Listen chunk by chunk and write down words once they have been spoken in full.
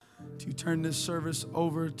to turn this service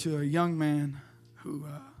over to a young man who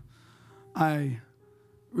I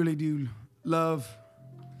really do love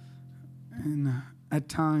and at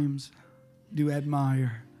times do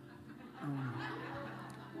admire.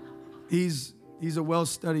 He's a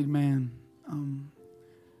well-studied man.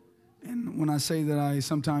 And when I say that I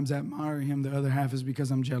sometimes admire him, the other half is because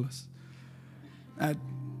I'm jealous. At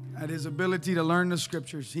his ability to learn the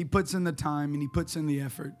scriptures, he puts in the time and he puts in the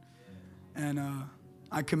effort. And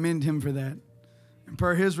I commend him for that. And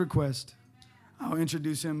per his request, I'll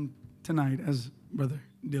introduce him tonight as Brother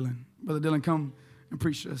Dylan. Brother Dylan, come and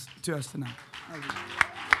preach to us tonight.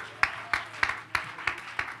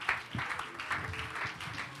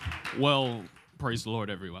 Well, praise the Lord,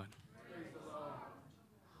 everyone.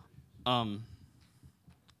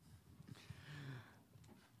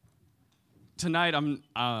 Tonight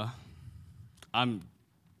I'm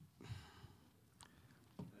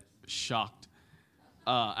shocked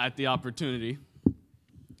at the opportunity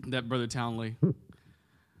that Brother Townley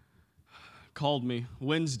called me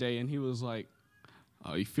Wednesday, and he was like,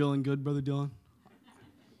 "Are you feeling good, Brother Dylan?"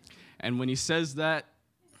 And when he says that,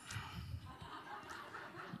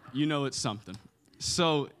 you know it's something.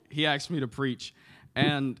 So he asked me to preach,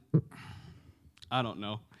 and I don't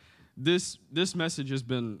know. This message has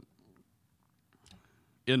been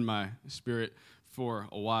in my spirit for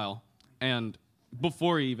a while, and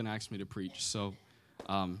before he even asked me to preach. So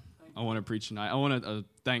I want to preach tonight. I want to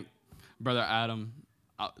thank Brother Adam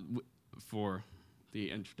for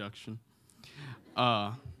the introduction.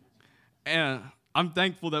 And I'm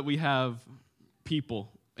thankful that we have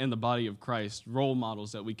people in the body of Christ, role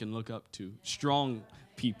models that we can look up to, strong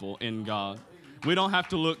people in God. We don't have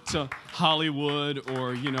to look to Hollywood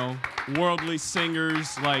or, worldly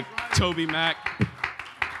singers like Toby Mac.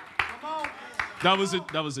 That was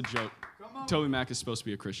a joke. Toby Mac is supposed to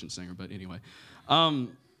be a Christian singer, but anyway.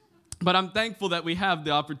 But I'm thankful that we have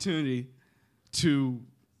the opportunity to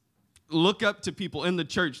look up to people in the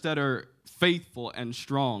church that are faithful and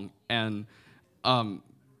strong and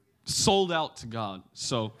sold out to God.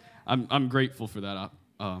 So I'm grateful for that.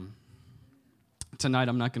 Tonight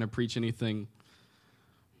I'm not going to preach anything,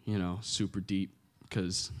 super deep,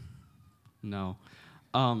 because no.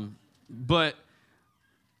 But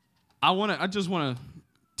I just want to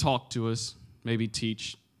talk to us, maybe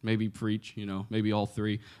teach, maybe preach, maybe all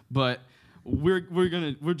three. But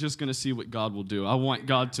we're just gonna see what God will do. I want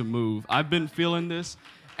God to move. I've been feeling this,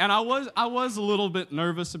 and I was a little bit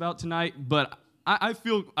nervous about tonight, but I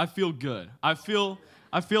feel good. I feel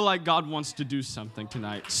like God wants to do something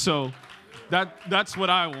tonight. So that's what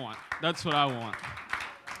I want. That's what I want.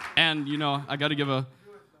 And I got to give a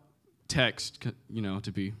text,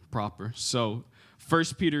 to be proper. So 1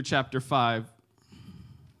 Peter chapter 5,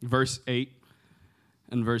 verse 8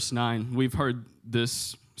 and verse 9. We've heard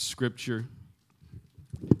this scripture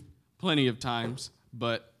plenty of times,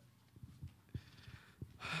 but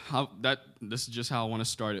this is just how I want to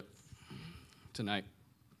start it tonight.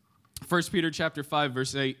 1 Peter chapter 5,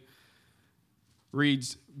 verse 8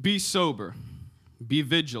 reads, "Be sober, be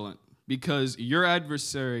vigilant, because your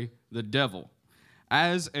adversary, the devil,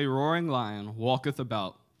 as a roaring lion, walketh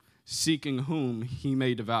about, seeking whom he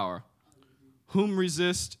may devour. Whom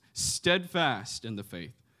resist steadfast in the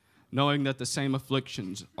faith, knowing that the same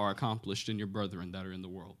afflictions are accomplished in your brethren that are in the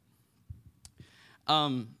world."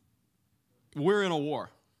 We're in a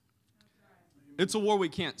war. It's a war we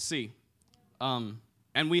can't see.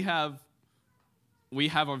 And we have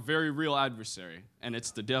a very real adversary, and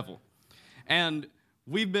it's the devil. And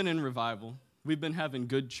we've been in revival. We've been having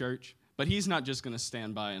good church. But he's not just going to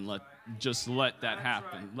stand by and let that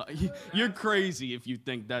happen. Right. You're crazy if you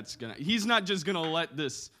think he's not just going to let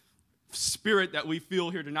this spirit that we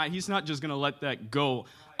feel here tonight, he's not just going to let that go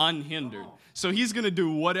unhindered. So he's going to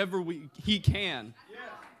do whatever he can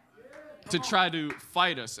to try to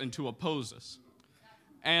fight us and to oppose us.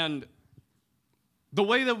 And the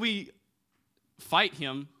way that we fight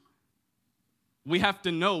him, we have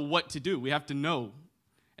to know what to do. We have to know.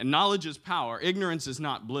 And knowledge is power. Ignorance is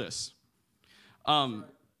not bliss.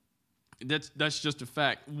 That's just a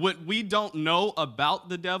fact. What we don't know about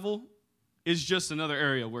the devil is just another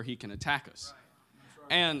area where he can attack us. Right.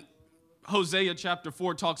 And Hosea chapter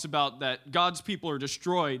 4 talks about that God's people are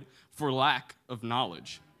destroyed for lack of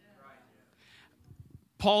knowledge. Right.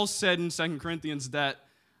 Paul said in 2 Corinthians that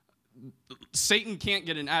Satan can't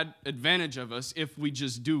get an advantage of us if we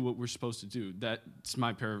just do what we're supposed to do. That's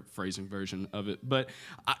my paraphrasing version of it. But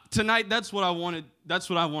tonight, that's what I want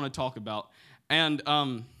to talk about. And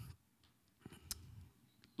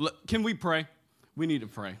can we pray? We need to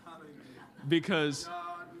pray, because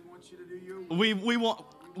we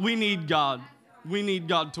need God. We need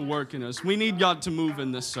God to work in us. We need God to move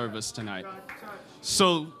in this service tonight.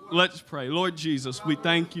 So let's pray. Lord Jesus, we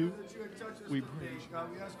thank you. We praise you. God,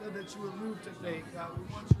 we ask God that you would move today. God, we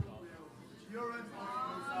want you. Your anointing,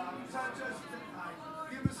 God. Touch us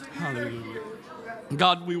tonight. Give us a Hallelujah.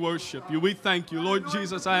 God, we worship you. We thank you. Lord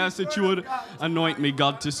Jesus, I ask that you would anoint me,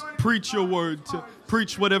 God, to preach your word, to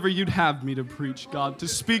preach whatever you'd have me to preach, God, to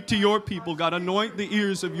speak to your people, God. Anoint the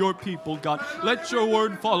ears of your people, God. Let your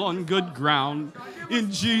word fall on good ground.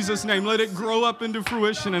 In Jesus' name, let it grow up into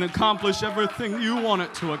fruition and accomplish everything you want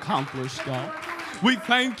it to accomplish, God. We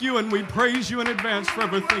thank you and we praise you in advance for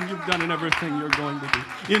everything you've done and everything you're going to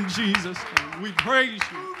do. In Jesus' name, we praise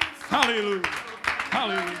you. Hallelujah.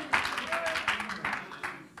 Hallelujah.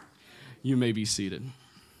 You may be seated.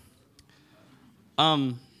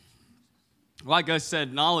 Like I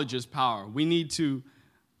said, knowledge is power. We need to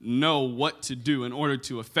know what to do in order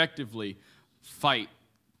to effectively fight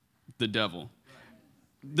the devil.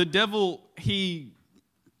 The devil, he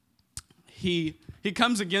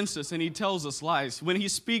comes against us and he tells us lies. When he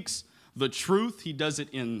speaks the truth, he does it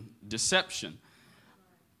in deception.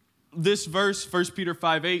 This verse, 1 Peter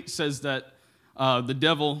 5:8, says that the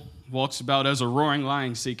devil walks about as a roaring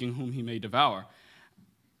lion seeking whom he may devour.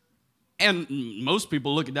 And most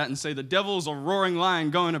people look at that and say the devil is a roaring lion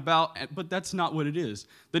going about, but that's not what it is.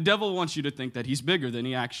 The devil wants you to think that he's bigger than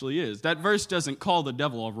he actually is. That verse doesn't call the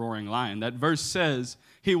devil a roaring lion. That verse says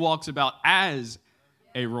he walks about as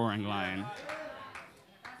a roaring lion.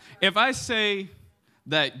 If I say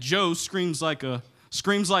that Joe screams like a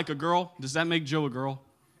girl, does that make Joe a girl?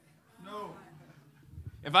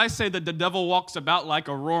 If I say that the devil walks about like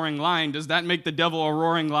a roaring lion, does that make the devil a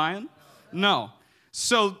roaring lion? No.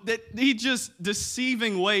 So that he just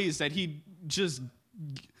deceiving ways that he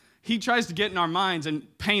tries to get in our minds and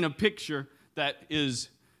paint a picture that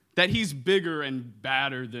he's bigger and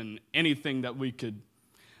badder than anything that we could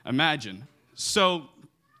imagine. So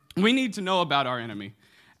we need to know about our enemy.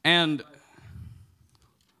 And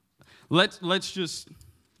let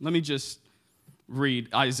me just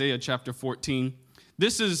read Isaiah chapter 14.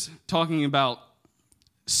 This is talking about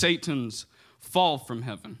Satan's fall from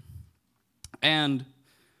heaven. And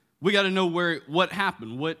we got to know what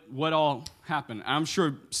happened, what all happened. I'm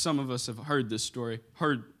sure some of us have heard this story,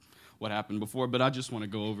 heard what happened before, but I just want to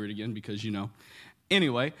go over it again because you know.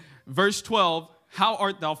 Anyway, verse 12, how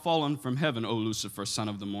art thou fallen from heaven, O Lucifer, son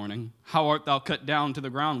of the morning? How art thou cut down to the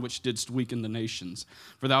ground, which didst weaken the nations?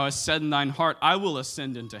 For thou hast said in thine heart, I will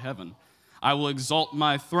ascend into heaven. I will exalt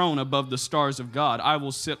my throne above the stars of God. I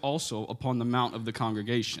will sit also upon the mount of the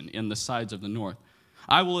congregation in the sides of the north.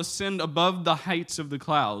 I will ascend above the heights of the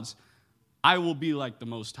clouds. I will be like the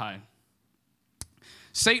Most High.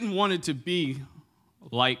 Satan wanted to be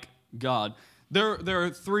like God. There are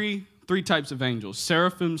three types of angels: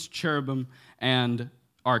 seraphims, cherubim, and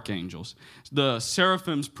archangels. The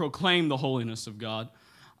seraphims proclaim the holiness of God.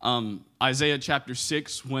 Isaiah chapter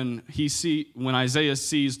 6, when Isaiah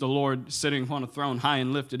sees the Lord sitting upon a throne high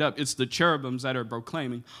and lifted up, it's the cherubims that are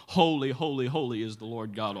proclaiming, holy, holy, holy is the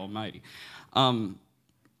Lord God Almighty.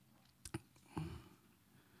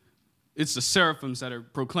 It's the seraphims that are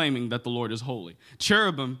proclaiming that the Lord is holy.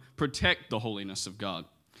 Cherubim protect the holiness of God.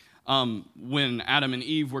 When Adam and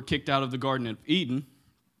Eve were kicked out of the Garden of Eden,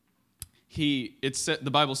 the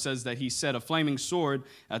Bible says that he set a flaming sword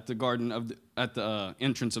at the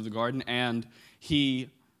entrance of the garden, and he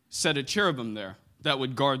set a cherubim there that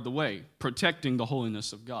would guard the way, protecting the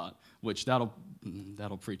holiness of God, which that'll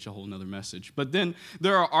preach a whole nother message. But then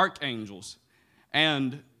there are archangels,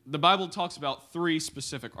 and the Bible talks about three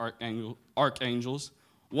specific archangels.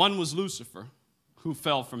 One was Lucifer, who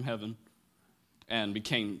fell from heaven and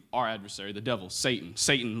became our adversary, the devil, Satan.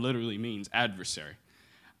 Satan literally means adversary.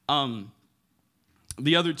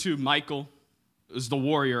 The other two, Michael is the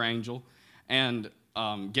warrior angel, and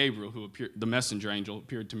Gabriel, who appeared, the messenger angel,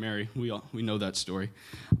 appeared to Mary. We know that story.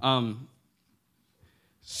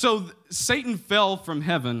 So Satan fell from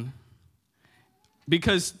heaven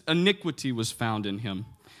because iniquity was found in him.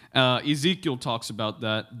 Ezekiel talks about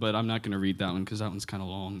that, but I'm not going to read that one because that one's kind of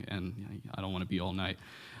long, and I don't want to be all night.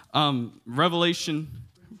 Revelation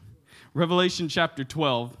chapter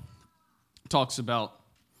 12 talks about,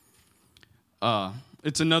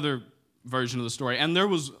 it's another version of the story. And there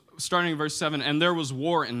was, starting in verse 7, and there was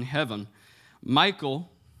war in heaven. Michael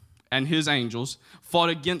and his angels fought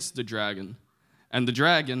against the dragon, and the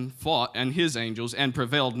dragon fought and his angels and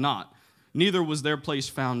prevailed not. Neither was their place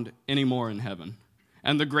found any more in heaven.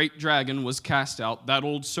 And the great dragon was cast out, that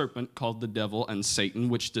old serpent called the devil and Satan,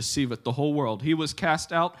 which deceiveth the whole world. He was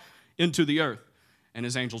cast out into the earth, and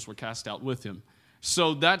his angels were cast out with him.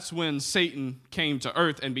 So that's when Satan came to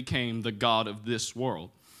earth and became the god of this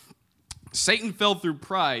world. Satan fell through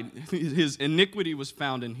pride. His iniquity was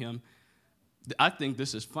found in him. I think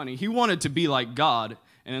this is funny. He wanted to be like God,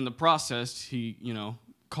 and in the process, he,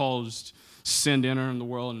 caused sin to enter in the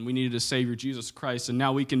world, and we needed a Savior, Jesus Christ, and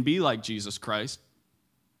now we can be like Jesus Christ,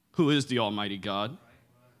 who is the Almighty God.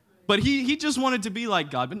 But he just wanted to be like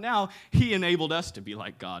God, but now he enabled us to be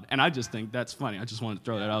like God, and I just think that's funny. I just wanted to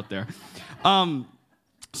throw that out there.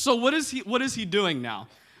 So what is he doing now?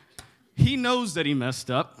 He knows that he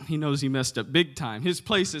messed up. He knows he messed up big time. His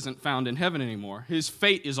place isn't found in heaven anymore. His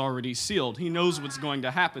fate is already sealed. He knows what's going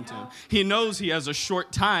to happen to him. He knows he has a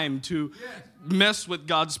short time to mess with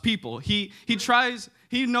God's people. He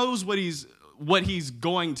knows what he's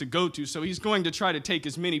going to go to, so he's going to try to take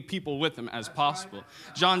as many people with him as possible.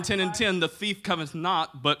 John 10:10, the thief cometh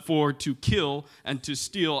not but for to kill and to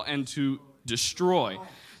steal and to destroy.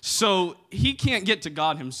 So he can't get to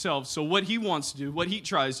God himself. So what he wants to do, what he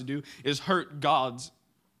tries to do, is hurt the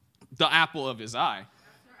apple of his eye,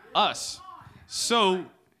 us. So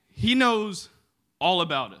he knows all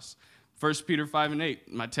about us. 1 Peter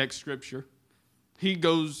 5:8, my text scripture.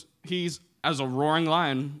 He's as a roaring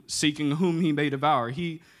lion seeking whom he may devour.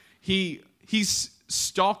 He's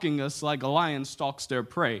stalking us like a lion stalks their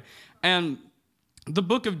prey. And the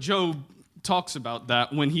book of Job talks about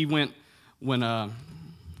that when he went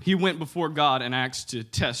before God and asked to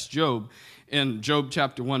test Job. In Job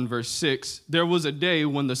chapter 1, verse 6, there was a day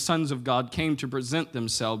when the sons of God came to present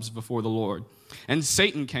themselves before the Lord, and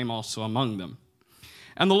Satan came also among them.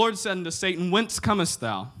 And the Lord said unto Satan, Whence comest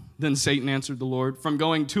thou? Then Satan answered the Lord, From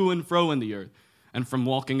going to and fro in the earth, and from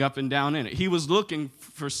walking up and down in it. He was looking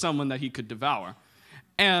for someone that he could devour.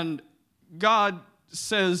 And God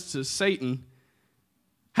says to Satan,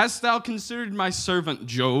 Hast thou considered my servant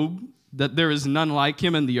Job, that there is none like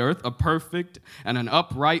him in the earth, a perfect and an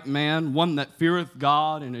upright man, one that feareth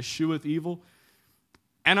God and escheweth evil?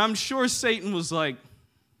 And I'm sure Satan was like,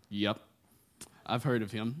 Yep, I've heard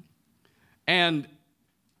of him. And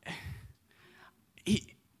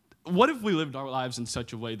what if we lived our lives in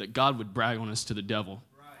such a way that God would brag on us to the devil?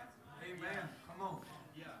 Right. Amen. Come on.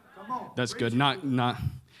 Yeah. Come on. That's good. Not.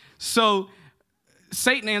 So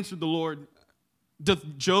Satan answered the Lord,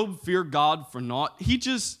 Doth Job fear God for naught? He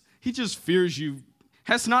just fears you.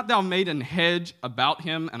 Hast not thou made an hedge about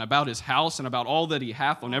him and about his house and about all that he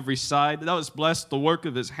hath on every side? Thou hast blessed the work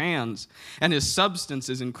of his hands, and his substance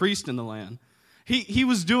is increased in the land. He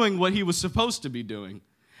was doing what he was supposed to be doing.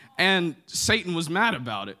 And Satan was mad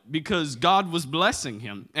about it because God was blessing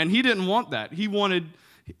him. And he didn't want that. He wanted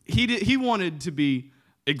to be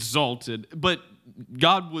exalted. But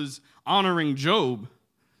God was honoring Job.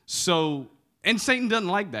 And Satan doesn't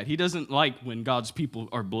like that. He doesn't like when God's people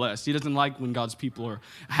are blessed. He doesn't like when God's people are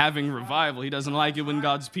having revival. He doesn't like it when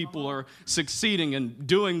God's people are succeeding and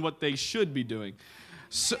doing what they should be doing.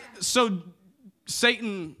 So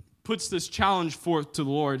Satan puts this challenge forth to the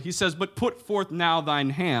Lord. He says, But put forth now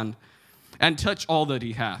thine hand and touch all that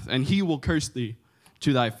he hath, and he will curse thee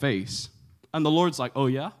to thy face. And the Lord's like, Oh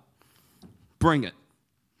yeah? Bring it.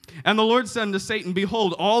 And the Lord said unto Satan,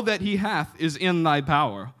 Behold, all that he hath is in thy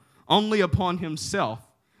power. Only upon himself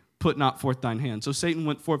put not forth thine hand. So Satan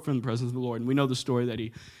went forth from the presence of the Lord. And we know the story that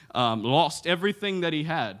he lost everything that he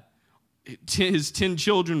had. His 10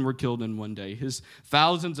 children were killed in one day. His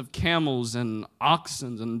thousands of camels and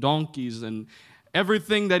oxen and donkeys and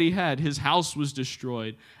everything that he had. His house was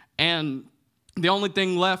destroyed. And the only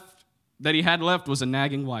thing left that he had left was a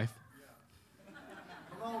nagging wife.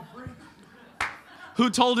 Who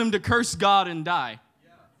told him to curse God and die.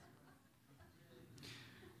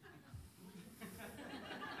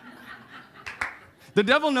 The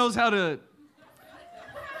devil knows how to...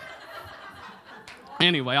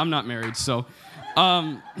 Anyway, I'm not married, so...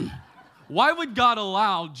 why would God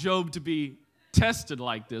allow Job to be tested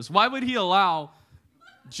like this? Why would he allow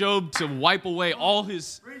Job to wipe away all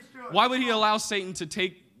his... Why would he allow Satan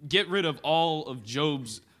to get rid of all of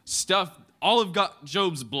Job's stuff, all of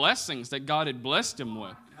Job's blessings that God had blessed him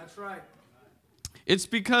with? That's right. It's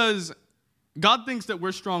because God thinks that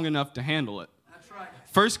we're strong enough to handle it.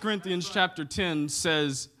 1 Corinthians chapter 10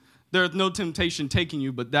 says, There is no temptation taking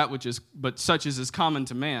you but such as is common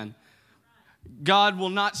to man. God will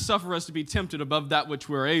not suffer us to be tempted above that which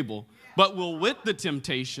we're able, but will with the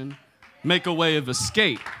temptation make a way of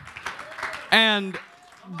escape. And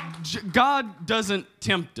God doesn't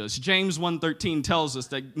tempt us. James 1:13 tells us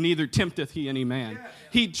that neither tempteth he any man.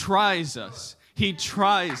 He tries us. He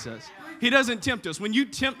tries us. He doesn't tempt us. When you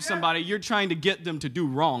tempt somebody, you're trying to get them to do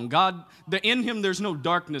wrong. God, in him, there's no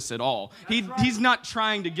darkness at all. He's not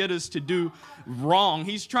trying to get us to do wrong.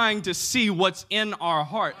 He's trying to see what's in our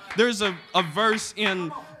heart. There's a verse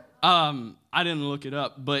in, I didn't look it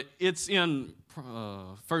up, but it's in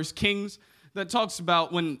 1 Kings that talks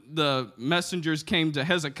about when the messengers came to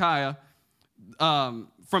Hezekiah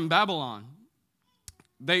from Babylon.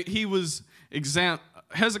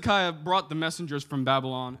 Hezekiah brought the messengers from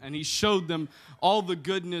Babylon, and he showed them all the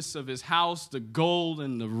goodness of his house, the gold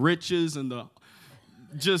and the riches and the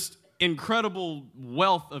just incredible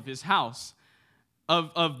wealth of his house,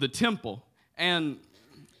 of the temple. And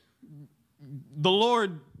the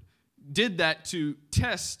Lord did that to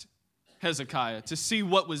test Hezekiah, to see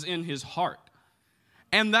what was in his heart.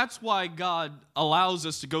 And that's why God allows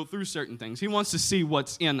us to go through certain things. He wants to see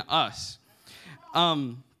what's in us.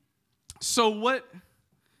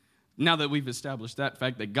 Now that we've established that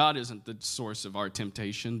fact that God isn't the source of our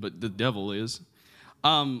temptation, but the devil is,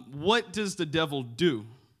 what does the devil do?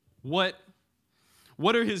 What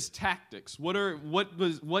are his tactics?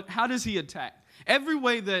 How does he attack? Every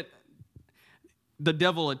way that the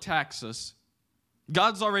devil attacks us,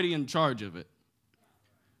 God's already in charge of it.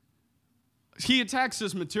 He attacks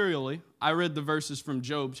us materially. I read the verses from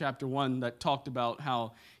Job chapter 1 that talked about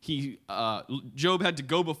how Job had to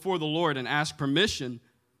go before the Lord and ask permission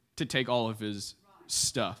to take all of his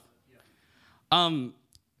stuff.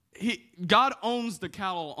 God owns the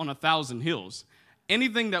cattle on 1,000 hills.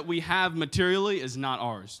 Anything that we have materially is not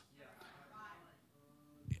ours.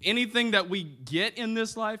 Anything that we get in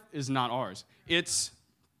this life is not ours. It's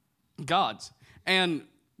God's. And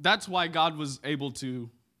that's why God was able to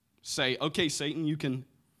say, okay, Satan, you can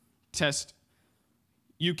tempt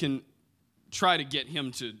him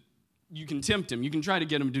you can tempt him, you can try to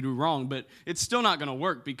get him to do wrong, but it's still not going to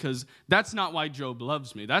work because that's not why Job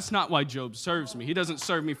loves me. That's not why Job serves me. He doesn't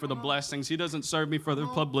serve me for the blessings. He doesn't serve me for the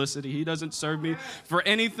publicity. He doesn't serve me for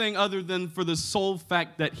anything other than for the sole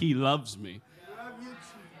fact that he loves me. I love you, Jesus.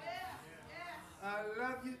 I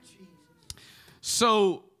love you, Jesus.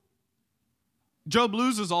 So Job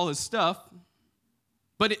loses all his stuff,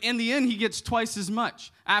 but in the end, he gets twice as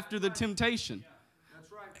much after the temptation.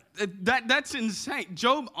 That's insane.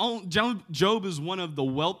 Job is one of the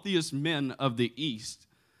wealthiest men of the East,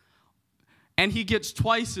 and he gets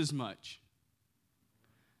twice as much.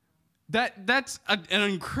 That's an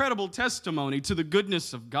incredible testimony to the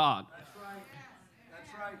goodness of God.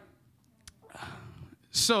 That's right.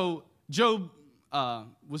 So Job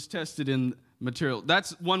was tested in material.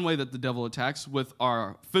 That's one way that the devil attacks with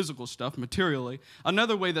our physical stuff, materially.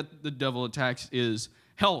 Another way that the devil attacks is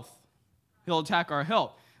health. He'll attack our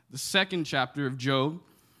health. The second chapter of Job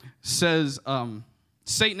says,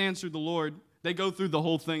 Satan answered the Lord. They go through the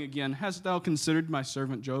whole thing again. Hast thou considered my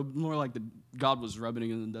servant Job? More like God was rubbing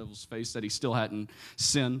it in the devil's face that he still hadn't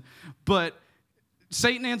sinned. But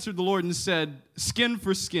Satan answered the Lord and said, skin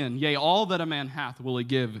for skin, yea, all that a man hath will he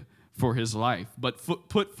give for his life. But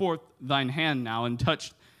put forth thine hand now and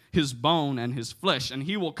touch his bone and his flesh, and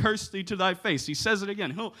he will curse thee to thy face. He says it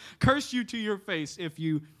again. He'll curse you to your face if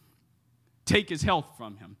you take his health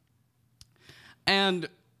from him. And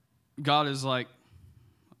God is like,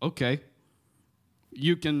 okay,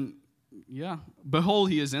 you can, behold,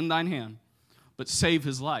 he is in thine hand, but save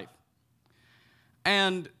his life.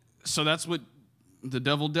 And so that's what the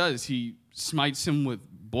devil does. He smites him with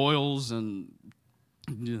boils and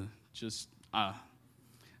just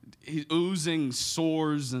he's oozing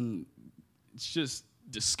sores, and it's just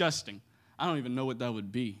disgusting. I don't even know what that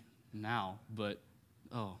would be now, but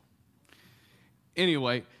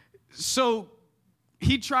anyway, so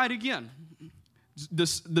he tried again.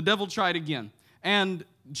 The devil tried again, and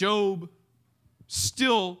Job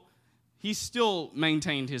still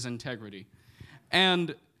maintained his integrity.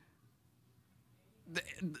 And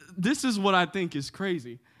this is what I think is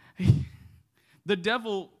crazy. The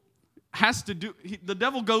devil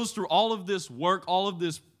goes through all of this work, all of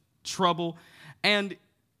this trouble,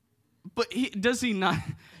 but does he not?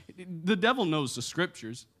 The devil knows the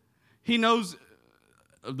scriptures. He knows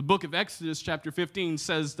the book of Exodus chapter 15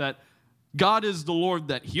 says that God is the Lord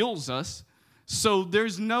that heals us. So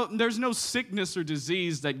there's no sickness or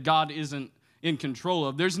disease that God isn't in control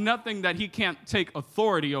of. There's nothing that he can't take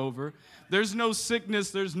authority over. There's no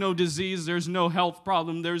sickness, there's no disease, there's no health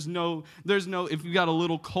problem, there's no if you got a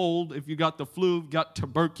little cold, if you got the flu, you've got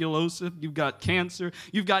tuberculosis, you've got cancer,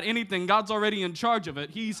 you've got anything, God's already in charge of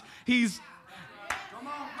it. He's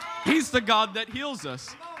the God that heals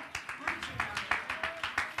us.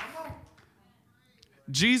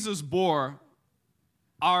 Jesus bore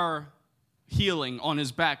our healing on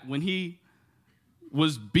his back when he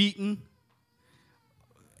was beaten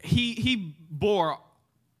he bore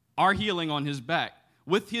our healing on his back.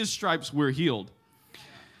 With his stripes, we're healed.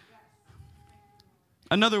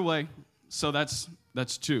 Another way, so that's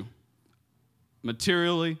two.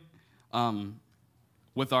 Materially,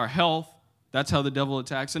 with our health, that's how the devil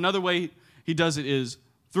attacks. Another way he does it is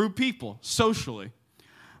through people, socially.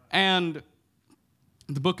 And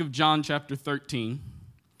the book of John, chapter 13,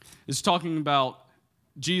 is talking about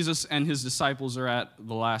Jesus and his disciples are at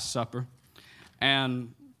the Last Supper.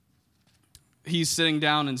 And he's sitting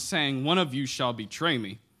down and saying, one of you shall betray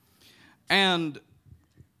me. And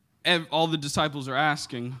all the disciples are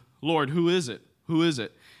asking, Lord, who is it? Who is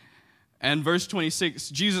it? And verse 26,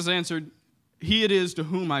 Jesus answered, he it is to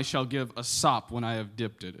whom I shall give a sop when I have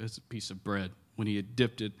dipped it. It's a piece of bread when he had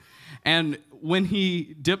dipped it. And when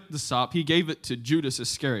he dipped the sop, he gave it to Judas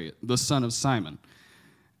Iscariot, the son of Simon.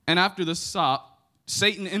 And after the sop,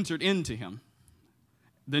 Satan entered into him.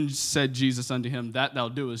 Then said Jesus unto him, that thou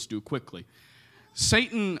doest, do quickly.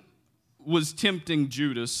 Satan was tempting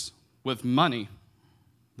Judas with money.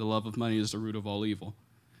 The love of money is the root of all evil.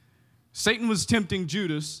 Satan was tempting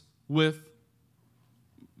Judas with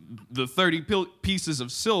the 30 pieces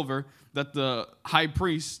of silver that the high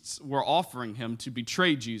priests were offering him to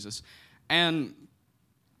betray Jesus. And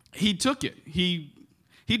he took it. He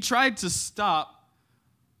tried to stop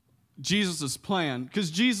Jesus' plan, because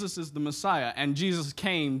Jesus is the Messiah, and Jesus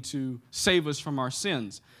came to save us from our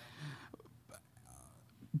sins.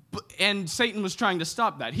 And Satan was trying to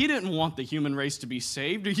stop that. He didn't want the human race to be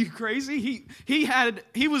saved. Are you crazy?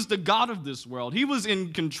 He was the God of this world. He was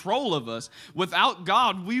in control of us. Without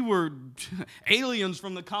God, we were aliens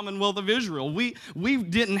from the Commonwealth of Israel. We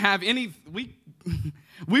didn't have any. We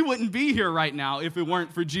wouldn't be here right now if it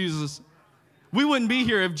weren't for Jesus. We wouldn't be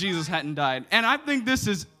here if Jesus hadn't died. And I think this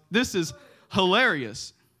is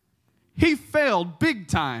hilarious. He failed big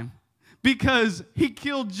time. Because he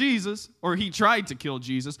killed Jesus, or he tried to kill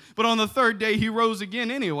Jesus, but on the third day he rose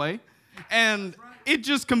again anyway, and it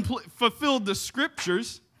just fulfilled the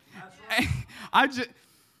scriptures.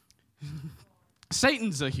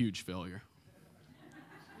 Satan's a huge failure.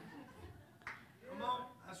 Come on,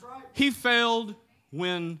 that's right. He failed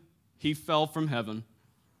when he fell from heaven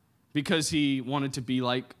because he wanted to be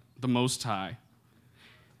like the Most High.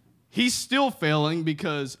 He's still failing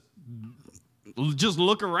because just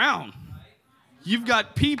look around. You've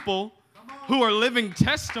got people who are living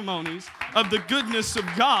testimonies of the goodness of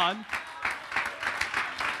God.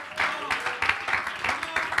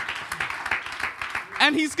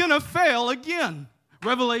 And he's going to fail again.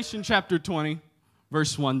 Revelation chapter 20,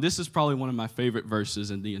 verse 1. This is probably one of my favorite verses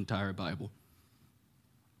in the entire Bible.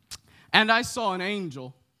 And I saw an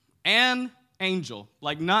angel,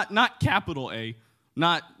 like not capital A,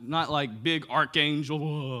 not like big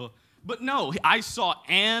archangel, but no, I saw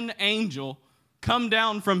an angel come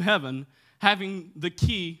down from heaven, having the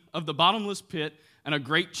key of the bottomless pit and a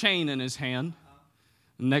great chain in his hand.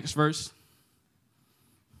 Next verse.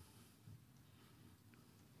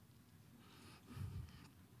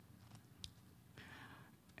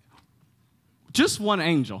 Just one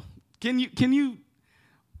angel. Can you?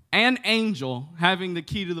 An angel having the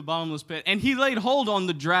key to the bottomless pit, and he laid hold on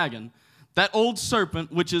the dragon, that old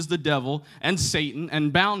serpent, which is the devil and Satan,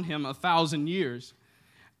 and bound him 1,000 years.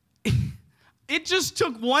 It just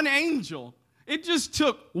took one angel. It just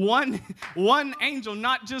took one angel,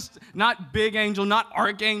 not big angel, not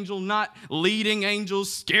archangel, not leading angel,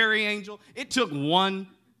 scary angel. It took one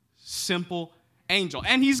simple angel.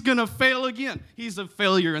 And he's going to fail again. He's a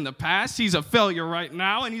failure in the past. He's a failure right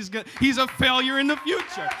now. And he's a failure in the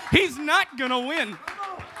future. He's not going to win.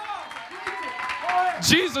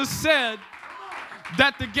 Jesus said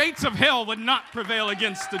that the gates of hell would not prevail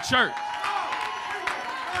against the church.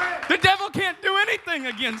 The devil can't do anything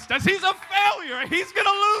against us. He's a failure. He's going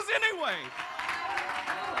to lose anyway.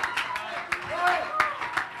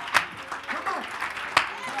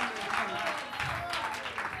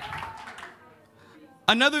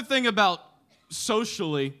 Another thing about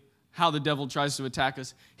socially how the devil tries to attack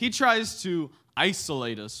us, he tries to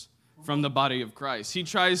isolate us from the body of Christ. He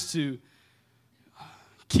tries to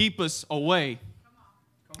keep us away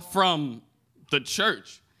from the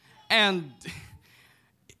church. And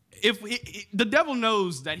the devil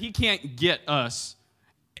knows that he can't get us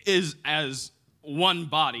as one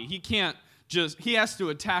body. He has to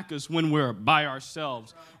attack us when we're by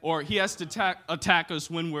ourselves, or he has to attack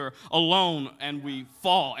us when we're alone and we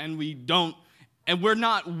fall and we're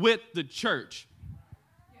not with the church.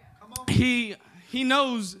 He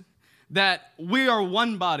knows that we are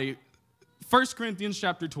one body. 1 Corinthians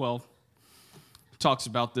chapter 12 talks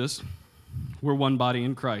about this. We're one body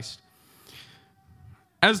in Christ.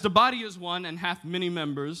 As the body is one and hath many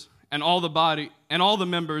members, and all the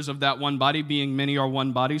members of that one body, being many, are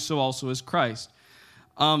one body, so also is Christ.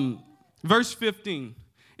 Verse 15,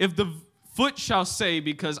 if the foot shall say,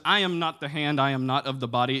 because I am not the hand, I am not of the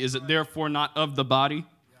body, is it therefore not of the body?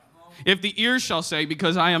 If the ear shall say,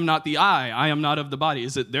 because I am not the eye, I am not of the body,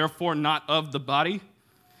 is it therefore not of the body?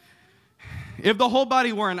 If the whole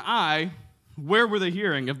body were an eye, where were the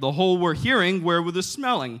hearing? If the whole were hearing, where were the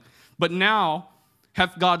smelling? But now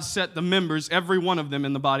hath God set the members, every one of them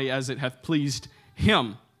in the body, as it hath pleased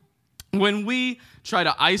him. When we try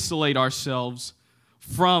to isolate ourselves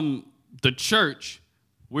from the church,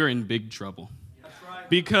 we're in big trouble. That's right.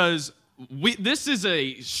 Because this is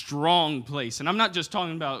a strong place. And I'm not just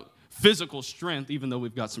talking about physical strength, even though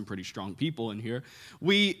we've got some pretty strong people in here.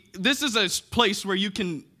 This is a place where you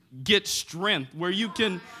can get strength, where you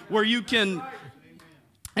can,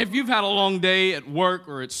 if you've had a long day at work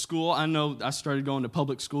or at school. I know I started going to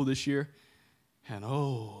public school this year, and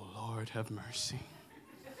oh, Lord have mercy.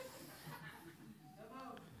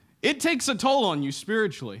 It takes a toll on you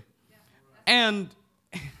spiritually. And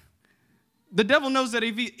the devil knows that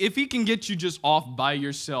if he can get you just off by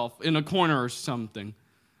yourself in a corner or something,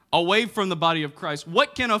 away from the body of Christ,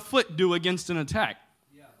 what can a foot do against an attack?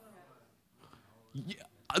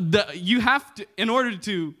 You have to, in order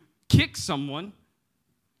to kick someone,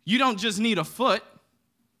 you don't just need a foot.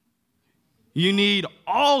 You need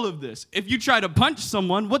all of this. If you try to punch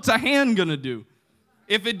someone, what's a hand going to do?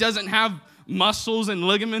 If it doesn't have muscles and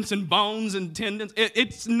ligaments and bones and tendons,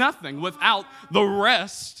 it's nothing without the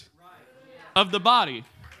rest of the body.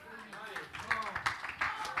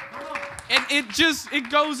 And it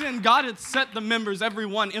goes in. God hath set the members, every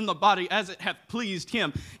one in the body, as it hath pleased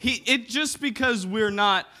him. It just because we're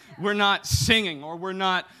not singing, or we're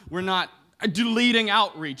not leading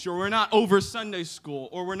outreach, or we're not over Sunday school,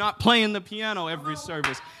 or we're not playing the piano every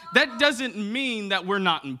service, that doesn't mean that we're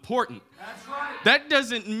not important. That's right. That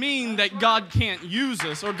doesn't mean that God can't use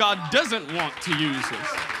us, or God doesn't want to use us.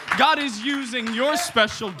 God is using your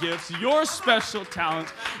special gifts, your special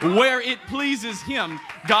talents, where it pleases him.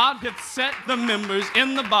 God hath set the members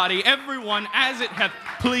in the body, everyone as it hath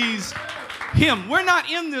pleased him. We're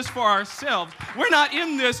not in this for ourselves. We're not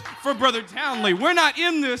in this for Brother Townley. We're not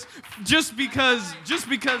in this just because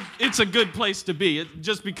it's a good place to be,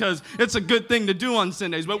 just because it's a good thing to do on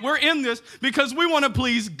Sundays. But we're in this because we want to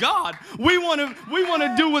please God. We want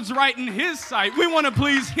to do what's right in his sight. We want to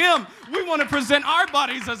please him. We want to present our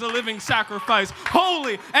bodies as a living sacrifice,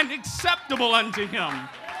 holy and acceptable unto him.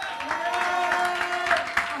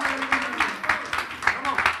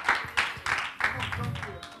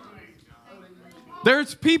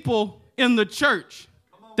 There's people in the church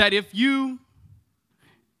that let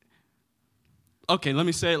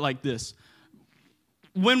me say it like this.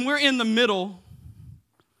 When we're in the middle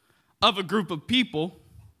of a group of people,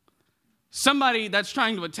 somebody that's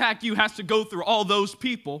trying to attack you has to go through all those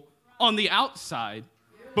people on the outside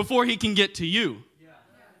before he can get to you.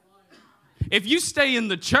 If you stay in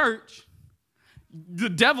the church, the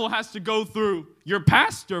devil has to go through your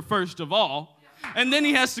pastor first of all, and then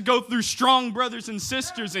he has to go through strong brothers and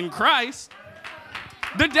sisters in Christ.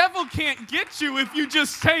 The devil can't get you if you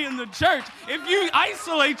just stay in the church. If you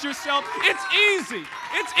isolate yourself, it's easy.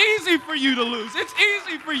 It's easy for you to lose. It's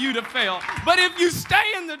easy for you to fail. But if you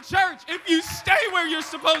stay in the church, if you stay where you're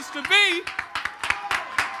supposed to be,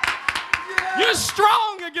 you're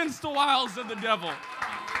strong against the wiles of the devil.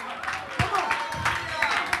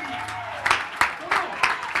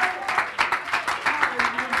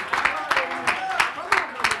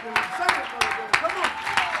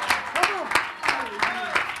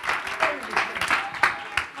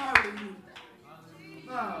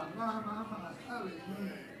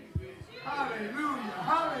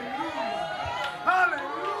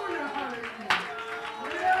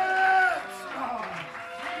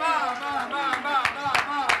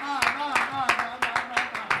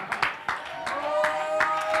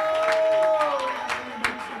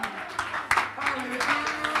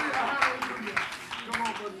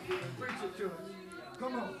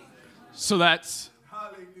 So that's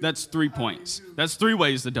 3 points. That's 3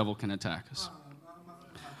 ways the devil can attack us.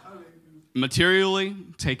 Materially,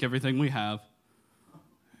 take everything we have.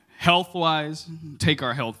 Health-wise, take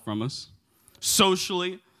our health from us.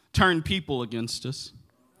 Socially, turn people against us.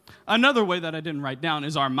 Another way that I didn't write down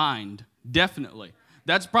is our mind. Definitely.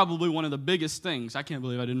 That's probably one of the biggest things. I can't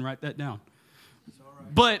believe I didn't write that down.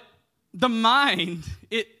 But the mind,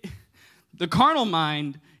 the carnal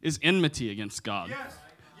mind is enmity against God. Yes.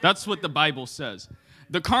 That's what the Bible says.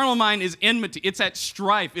 The carnal mind is enmity. It's at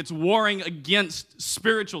strife. It's warring against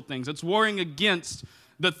spiritual things. It's warring against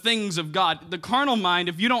the things of God. The carnal mind,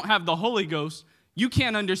 if you don't have the Holy Ghost, you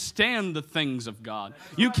can't understand the things of God.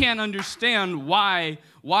 You can't understand why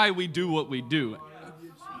we do what we do.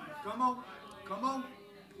 Come on. Come on.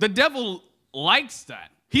 The devil likes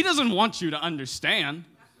that. He doesn't want you to understand.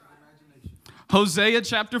 Hosea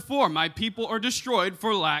chapter 4, my people are destroyed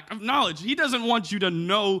for lack of knowledge. He doesn't want you to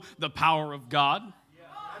know the power of God.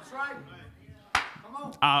 That's right. Come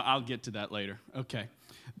on. I'll get to that later. Okay.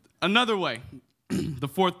 Another way, the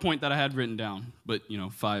fourth point that I had written down, but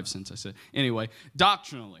 5 since I said. Anyway,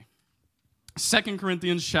 doctrinally, 2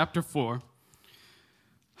 Corinthians chapter 4,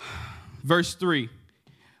 verse 3.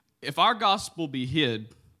 If our gospel be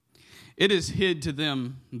hid, it is hid to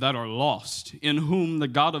them that are lost, in whom the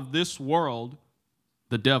God of this world,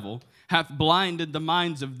 the devil, hath blinded the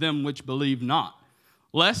minds of them which believe not,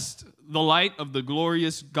 lest the light of the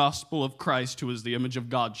glorious gospel of Christ, who is the image of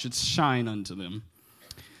God, should shine unto them.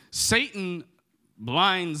 Satan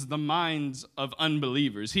blinds the minds of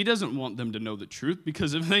unbelievers. He doesn't want them to know the truth,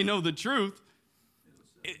 because if they know the truth,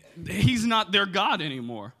 he's not their God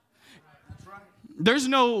anymore. There's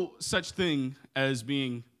no such thing as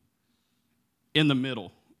being in the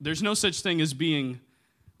middle. There's no such thing as being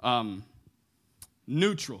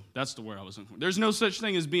neutral. That's the word I was looking for. There's no such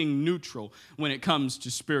thing as being neutral when it comes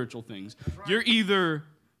to spiritual things. You're either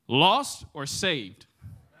lost or saved.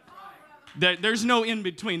 There's no in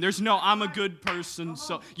between. There's no I'm a good person.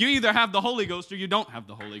 So you either have the Holy Ghost or you don't have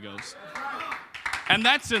the Holy Ghost. And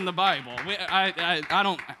that's in the Bible.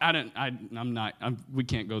 We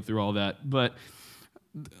can't go through all that. But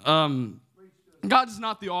God's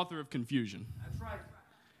not the author of confusion.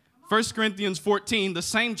 1 Corinthians 14, the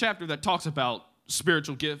same chapter that talks about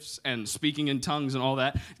spiritual gifts and speaking in tongues and all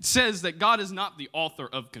that, it says that God is not the author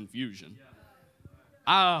of confusion.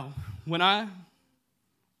 Let me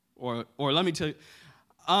tell you,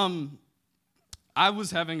 I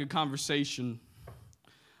was having a conversation,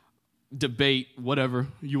 debate, whatever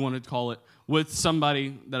you want to call it, with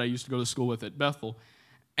somebody that I used to go to school with at Bethel,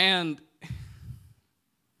 and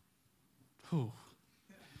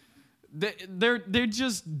they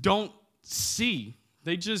just don't see.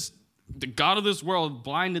 The God of this world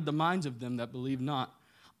blinded the minds of them that believe not.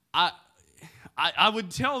 I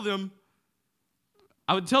would tell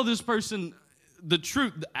this person the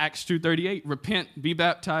truth, Acts 2:38, repent, be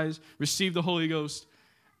baptized, receive the Holy Ghost.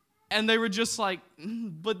 And they were just like,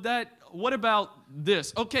 what about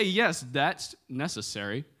this? Okay, yes, that's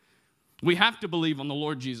necessary. We have to believe on the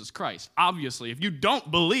Lord Jesus Christ. Obviously, if you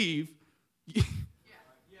don't believe,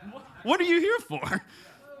 what are you here for?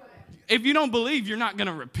 If you don't believe, you're not going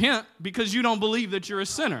to repent because you don't believe that you're a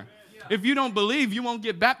sinner. If you don't believe, you won't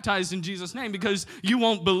get baptized in Jesus' name because you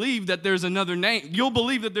won't believe that there's another name. You'll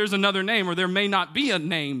believe that there's another name, or there may not be a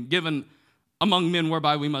name given among men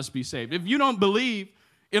whereby we must be saved. If you don't believe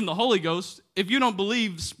in the Holy Ghost, if you don't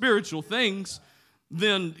believe spiritual things,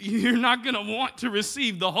 then you're not going to want to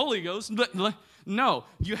receive the Holy Ghost. But no,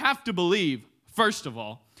 you have to believe, first of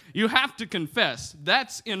all. You have to confess.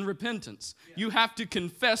 That's in repentance. You have to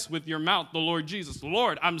confess with your mouth the Lord Jesus.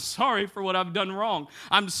 Lord, I'm sorry for what I've done wrong.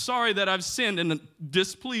 I'm sorry that I've sinned and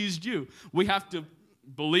displeased you. We have to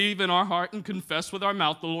believe in our heart and confess with our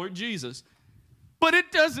mouth the Lord Jesus. But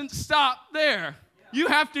it doesn't stop there. You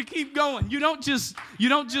have to keep going. You don't just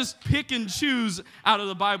pick and choose out of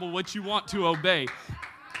the Bible what you want to obey.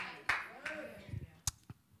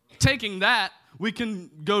 Taking that, we can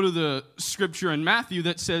go to the scripture in Matthew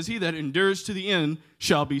that says, he that endures to the end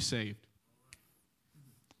shall be saved.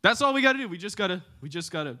 That's all we got to do. We just got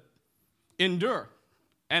to endure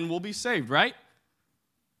and we'll be saved, right?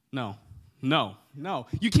 No.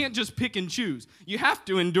 You can't just pick and choose. You have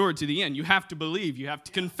to endure to the end. You have to believe. You have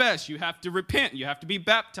to confess. You have to repent. You have to be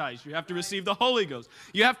baptized. You have to receive the Holy Ghost.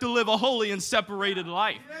 You have to live a holy and separated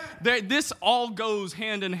life. This all goes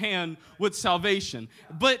hand in hand with salvation.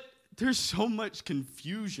 But there's so much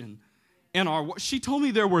confusion in our world. She told me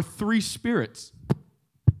there were 3 spirits.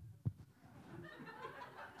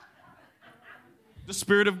 The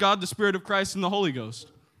Spirit of God, the Spirit of Christ, and the Holy Ghost.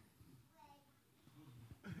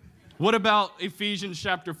 What about Ephesians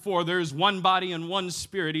chapter 4? There's one body and one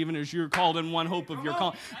spirit, even as you're called in one hope of your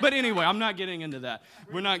calling. But anyway, I'm not getting into that.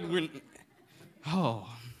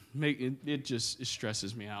 It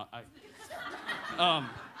stresses me out.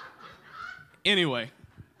 Anyway.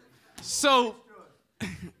 So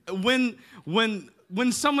when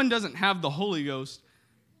someone doesn't have the Holy Ghost,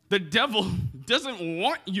 the devil doesn't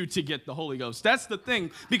want you to get the Holy Ghost. That's the thing.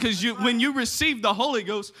 Because when you receive the Holy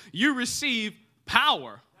Ghost, you receive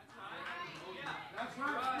power.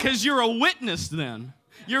 Because you're a witness then.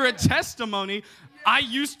 You're a testimony. I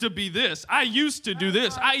used to be this. I used to do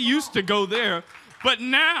this. I used to go there. But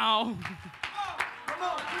now,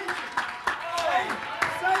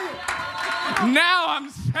 now I'm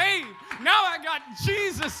saved. Now I got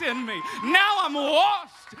Jesus in me. Now I'm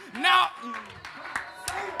washed. Now.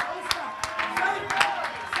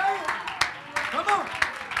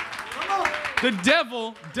 The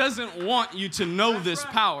devil doesn't want you to know this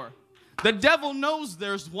power. The devil knows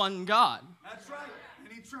there's one God. That's right.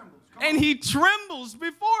 And he trembles. And he trembles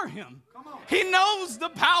before him. He knows the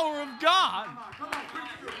power of God.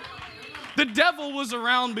 The devil was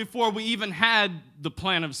around before we even had the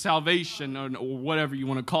plan of salvation, or whatever you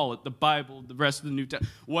want to call it, the Bible, the rest of the New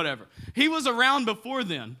Testament, whatever. He was around before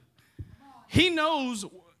then. He knows,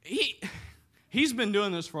 he's been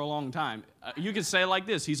doing this for a long time. You could say it like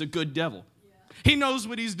this: he's a good devil. He knows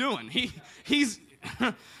what he's doing. He's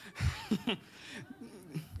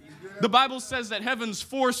the Bible says that heaven's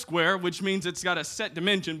foursquare, which means it's got a set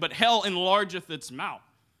dimension, but hell enlargeth its mouth.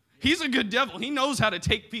 He's a good devil. He knows how to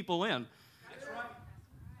take people in.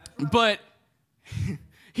 But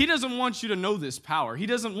he doesn't want you to know this power. He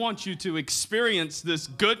doesn't want you to experience this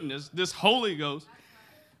goodness, this Holy Ghost,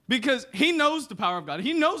 because he knows the power of God.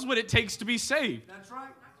 He knows what it takes to be saved. That's right.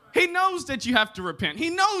 He knows that you have to repent. He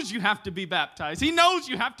knows you have to be baptized. He knows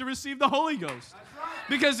you have to receive the Holy Ghost.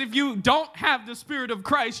 Because if you don't have the Spirit of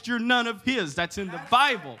Christ, you're none of His. That's in the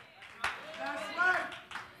Bible.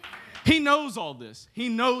 He knows all this. He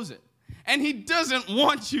knows it. And He doesn't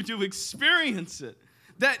want you to experience it.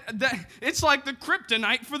 That it's like the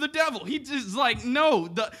kryptonite for the devil. He just like, no,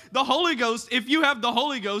 the Holy Ghost, if you have the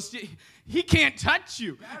Holy Ghost, he can't touch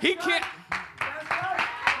you. He can't.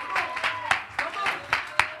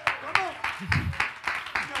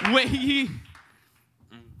 When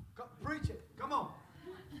Preach it. Come on.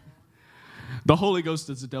 The Holy Ghost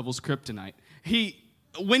is the devil's kryptonite.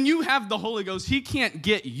 When you have the Holy Ghost, he can't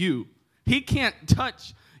get you. He can't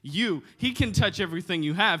touch you. He can touch everything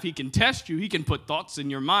you have. He can test you. He can put thoughts in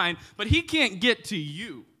your mind, but he can't get to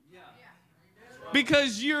you.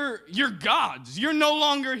 Because you're God's. You're no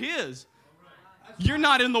longer his. You're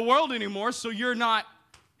not in the world anymore, so you're not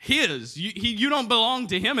his. You don't belong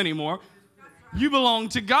to him anymore. You belong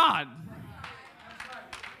to God.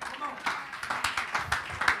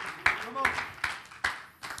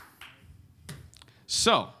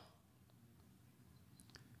 So,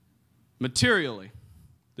 materially,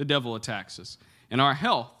 the devil attacks us. In our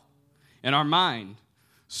health, in our mind,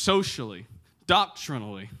 socially,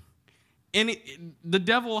 doctrinally. The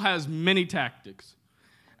devil has many tactics.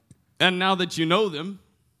 And now that you know them,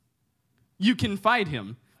 you can fight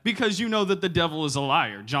him because you know that the devil is a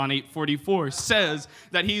liar. John 8:44 says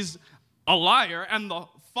that he's a liar and the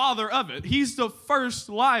father of it. He's the first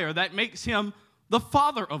liar. That makes him the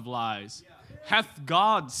father of lies. Hath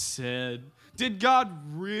God said? Did God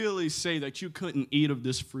really say that you couldn't eat of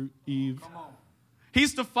this fruit, Eve?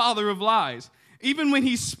 He's the father of lies. Even when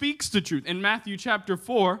he speaks the truth. In Matthew chapter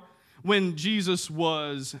 4, when Jesus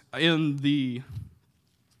was in the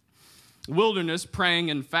wilderness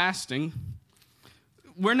praying and fasting,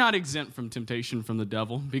 we're not exempt from temptation from the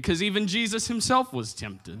devil because even Jesus himself was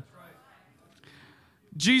tempted.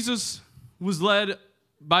 Jesus was led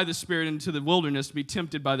by the Spirit into the wilderness to be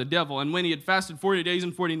tempted by the devil. And when he had fasted 40 days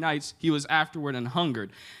and 40 nights, he was afterward and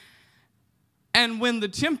hungered. And when the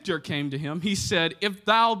tempter came to him, he said, if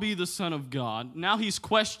thou be the Son of God. Now he's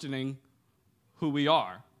questioning who we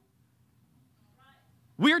are.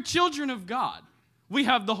 We are children of God. We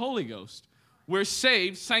have the Holy Ghost. We're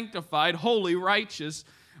saved, sanctified, holy, righteous.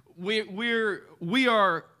 We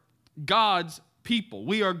are God's people.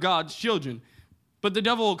 We are God's children. But the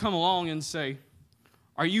devil will come along and say,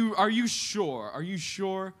 Are you sure? Are you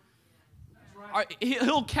sure? Right.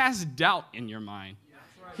 He'll cast doubt in your mind.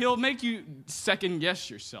 Right. He'll make you second guess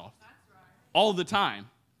yourself all the time.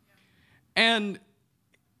 And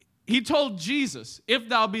he told Jesus, if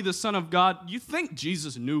thou be the Son of God, you think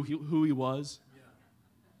Jesus knew who he was?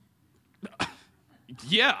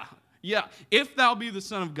 Yeah. If thou be the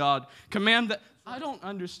Son of God, command that. I don't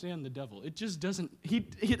understand the devil. It just doesn't,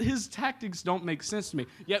 his tactics don't make sense to me.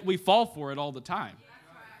 Yet we fall for it all the time.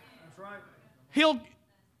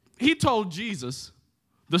 He told Jesus,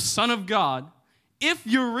 the Son of God, if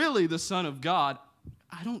you're really the Son of God,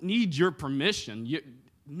 I don't need your permission.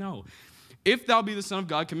 No. If thou be the Son of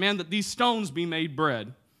God, command that these stones be made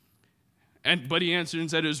bread. But he answered and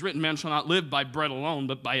said, it is written, man shall not live by bread alone,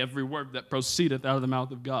 but by every word that proceedeth out of the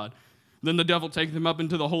mouth of God. Then the devil taketh him up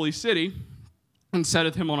into the holy city and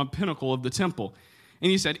setteth him on a pinnacle of the temple.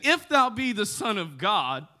 And he said, if thou be the Son of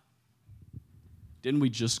God, didn't we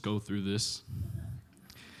just go through this?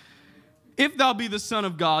 If thou be the Son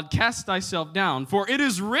of God, cast thyself down, for it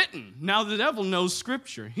is written. Now the devil knows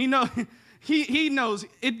Scripture. He knows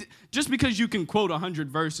it. Just because you can quote 100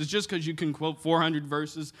 verses, just because you can quote 400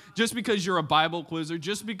 verses, just because you're a Bible quizzer,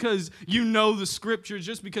 just because you know the scriptures,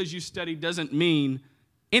 just because you study doesn't mean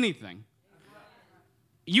anything.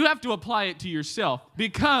 You have to apply it to yourself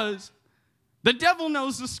because the devil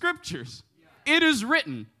knows the scriptures. It is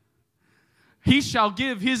written, he shall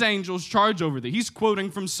give his angels charge over thee. He's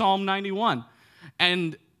quoting from Psalm 91.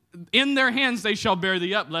 And in their hands they shall bear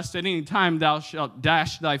thee up, lest at any time thou shalt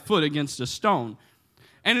dash thy foot against a stone.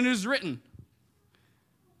 And it is written.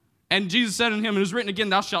 And Jesus said unto him, it is written again,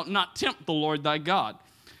 thou shalt not tempt the Lord thy God.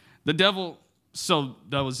 The devil, so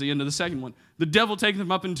that was the end of the second one. The devil taketh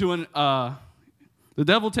him up into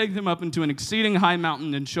an exceeding high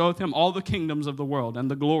mountain, and showeth him all the kingdoms of the world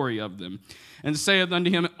and the glory of them, and saith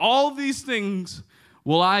unto him, all these things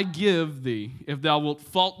will I give thee, if thou wilt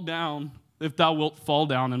fall down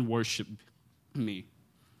and worship me.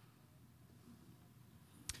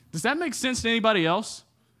 Does that make sense to anybody else?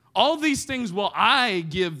 All these things will I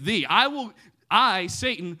give thee. I,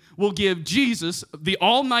 Satan, will give Jesus, the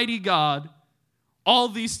Almighty God, all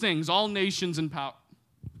these things, all nations and power.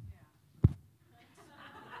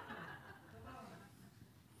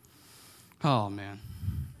 Oh, man.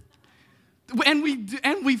 And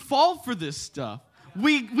we fall for this stuff.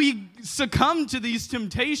 We succumb to these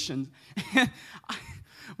temptations.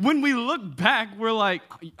 When we look back, we're like,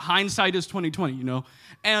 hindsight is 2020, you know?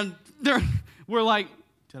 And we're like,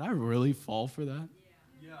 did I really fall for that?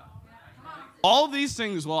 Yeah. All these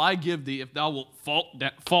things will I give thee if thou wilt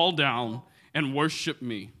fall down and worship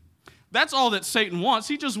me. That's all that Satan wants.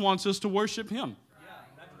 He just wants us to worship him. Yeah,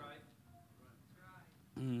 that's right.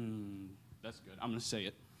 That's good. I'm going to say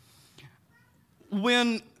it.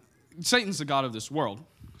 When Satan's the god of this world,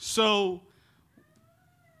 so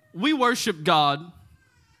we worship God.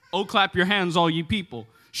 Oh, clap your hands, all ye people.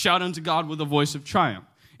 Shout unto God with a voice of triumph.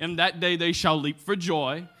 In that day they shall leap for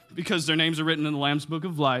joy, because their names are written in the Lamb's book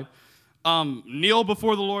of life. Kneel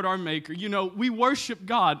before the Lord our Maker. You know, we worship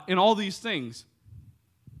God in all these things.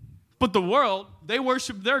 But the world, they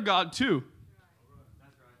worship their God too.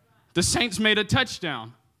 The Saints made a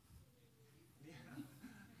touchdown.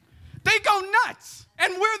 They go nuts,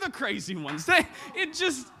 and we're the crazy ones.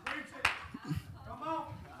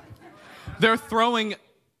 They're throwing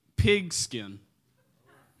pig skin.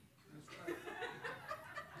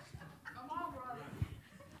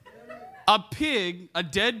 A pig, a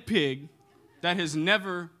dead pig that has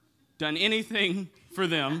never done anything for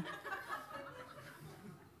them.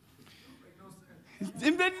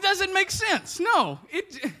 It doesn't make sense. No.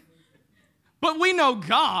 But we know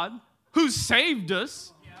God, who saved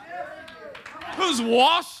us, who's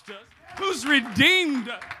washed us, who's redeemed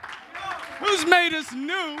us, who's made us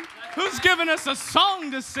new, who's given us a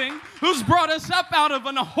song to sing, who's brought us up out of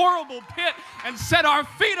a horrible pit and set our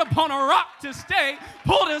feet upon a rock to stay,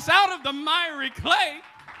 pulled us out of the miry clay.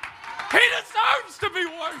 He deserves to be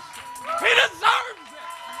worshiped. He deserves it.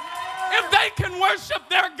 If they can worship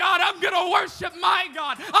their God, I'm going to worship my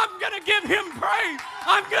God. I'm going to give him praise.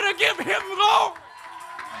 I'm going to give him glory.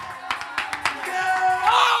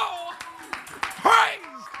 Oh,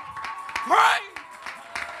 praise, praise.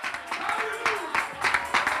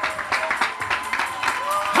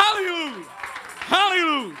 Hallelujah.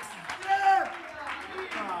 Hallelujah.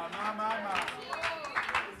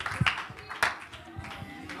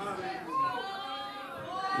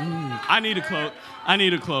 I need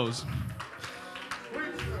to close.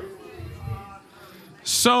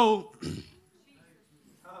 So,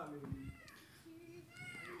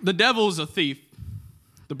 the devil is a thief.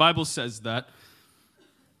 The Bible says that.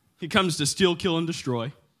 He comes to steal, kill, and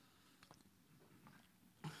destroy.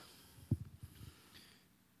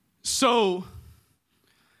 So,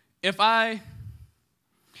 if I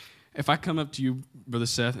come up to you, Brother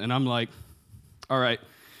Seth, and I'm like, all right,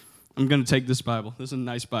 I'm going to take this Bible. This is a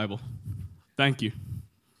nice Bible. Thank you.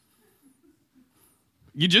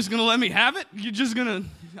 You just going to let me have it? You just going to...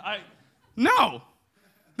 No.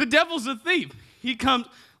 The devil's a thief. He comes...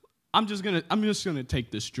 I'm just going to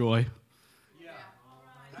take this joy. Yeah.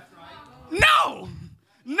 That's right. No.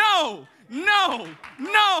 No. No.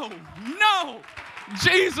 No. No.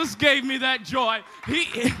 Jesus gave me that joy.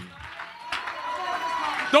 The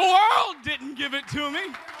world didn't give it to me.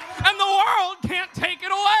 And the world can't take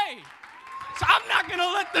it away. So I'm not going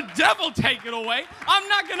to let the devil take it away. I'm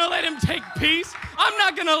not going to let him take peace. I'm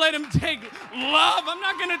not going to let him take love. I'm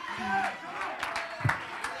not going to...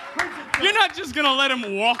 You're not just going to let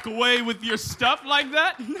him walk away with your stuff like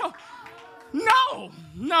that? No. No.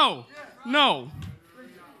 No. No.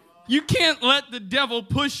 You can't let the devil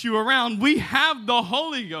push you around. We have the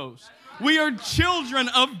Holy Ghost. We are children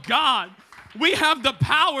of God. We have the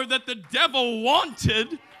power that the devil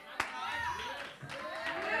wanted.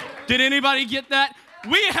 Did anybody get that?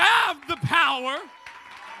 We have the power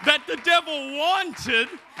that the devil wanted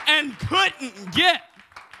and couldn't get.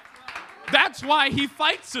 That's why he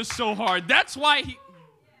fights us so hard. That's why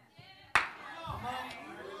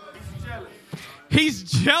he's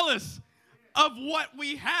jealous of what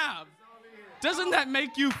we have. Doesn't that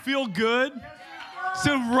make you feel good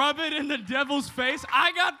to rub it in the devil's face?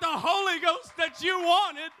 I got the Holy Ghost that you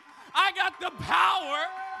wanted. I got the power.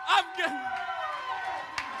 I've got...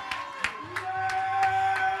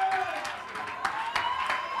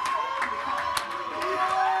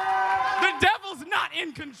 The devil's not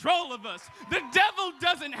in control of us. The devil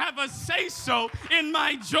doesn't have a say-so in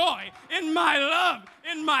my joy, in my love,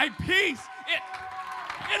 in my peace,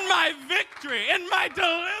 in my victory, in my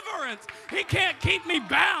deliverance. He can't keep me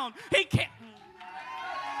bound. He can't.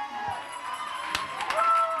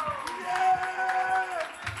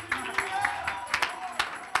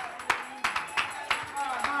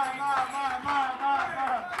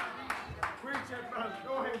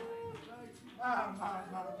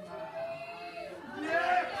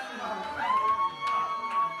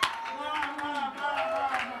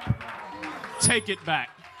 Take it back.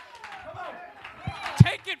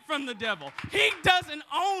 Take it from the devil. He doesn't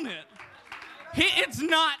own it. It's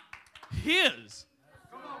not his.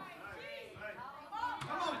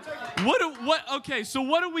 Okay, so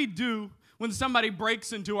what do we do when somebody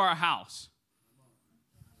breaks into our house?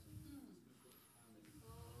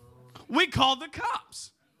 We call the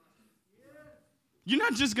cops. You're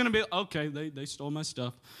not just going to be, okay, they stole my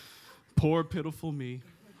stuff. Poor, pitiful me.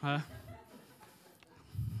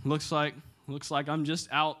 Looks like I'm just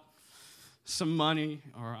out some money,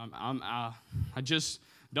 or I just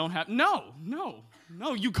don't have. No.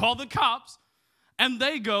 You call the cops, and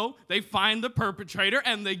they go, they find the perpetrator,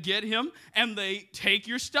 and they get him, and they take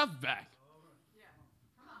your stuff back.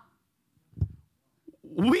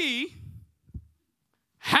 We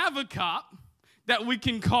have a cop that we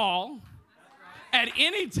can call at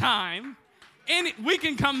any time. We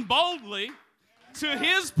can come boldly to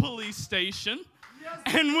his police station,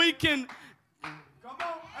 and we can... Come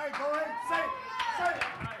on. Hey, go ahead. Say it.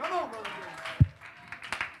 Come on, brother.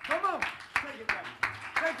 Come on. Take it back.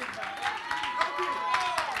 Take it back.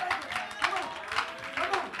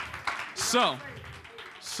 Come on.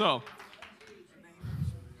 So,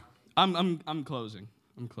 I'm closing.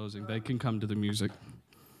 They can come to the music.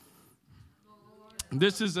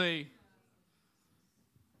 This is a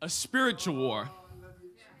spiritual war.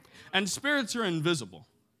 And spirits are invisible.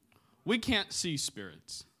 We can't see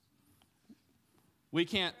spirits. We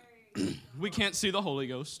can't see the Holy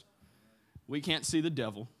Ghost. We can't see the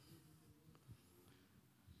devil.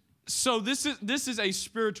 So this is a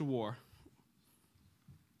spiritual war.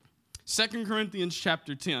 2 Corinthians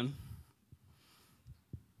chapter 10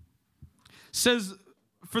 says,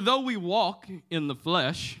 for though we walk in the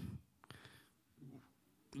flesh,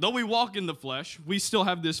 we still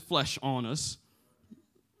have this flesh on us.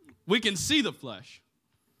 We can see the flesh.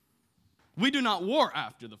 We do not war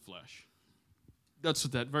after the flesh. That's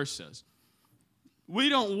what that verse says. We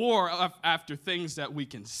don't war after things that we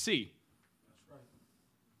can see. That's right.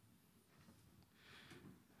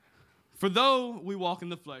 For though we walk in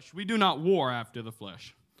the flesh, we do not war after the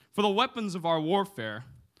flesh. For the weapons of our warfare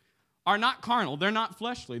are not carnal. They're not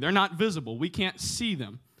fleshly. They're not visible. We can't see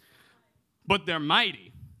them. But they're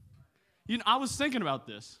mighty. You know, I was thinking about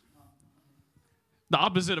this. The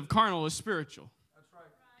opposite of carnal is spiritual.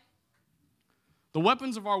 The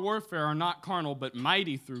weapons of our warfare are not carnal, but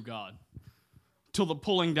mighty through God, till the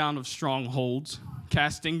pulling down of strongholds,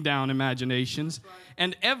 casting down imaginations,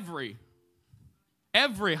 and every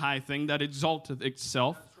high thing that exalteth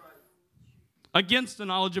itself against the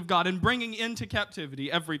knowledge of God, and bringing into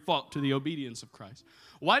captivity every thought to the obedience of Christ.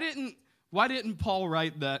 Why didn't Paul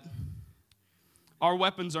write that our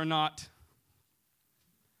weapons are not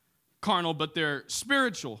carnal, but they're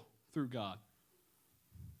spiritual through God?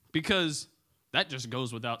 Because that just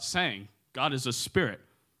goes without saying. God is a spirit.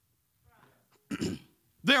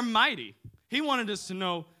 They're mighty. He wanted us to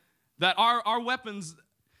know that our weapons,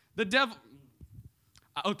 the devil...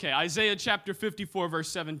 Okay, Isaiah chapter 54, verse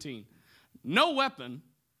 17. No weapon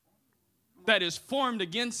that is formed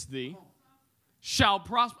against thee shall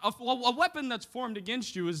prosper. A weapon that's formed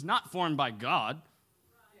against you is not formed by God.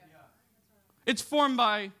 It's formed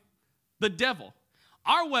by the devil.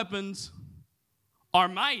 Our weapons are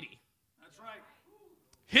mighty.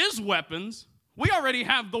 His weapons, we already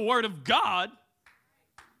have the word of God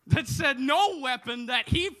that said no weapon that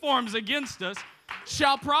he forms against us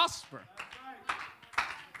shall prosper.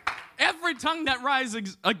 Every tongue that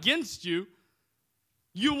rises against you,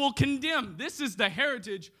 you will condemn. This is the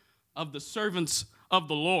heritage of the servants of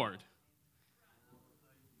the Lord.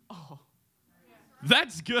 Oh,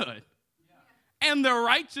 that's good. And the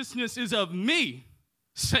righteousness is of me,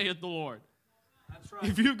 saith the Lord. That's right.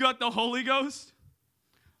 If you've got the Holy Ghost,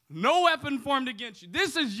 no weapon formed against you.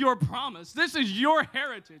 This is your promise. This is your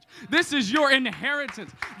heritage. This is your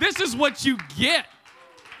inheritance. This is what you get.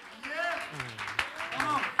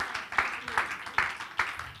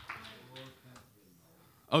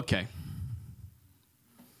 Okay.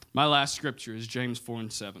 My last scripture is James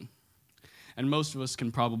 4:7. And most of us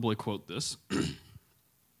can probably quote this.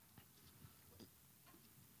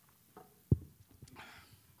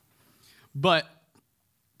 But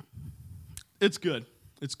it's good.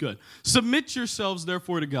 It's good. Submit yourselves,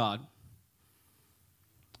 therefore, to God.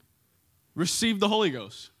 Receive the Holy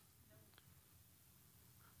Ghost.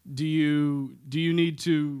 Do you need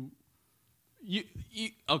to...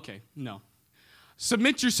 Okay, no.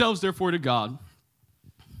 Submit yourselves, therefore, to God.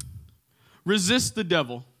 Resist the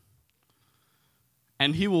devil,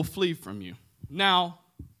 and he will flee from you. Now,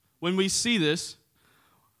 when we see this,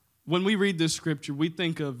 when we read this scripture, we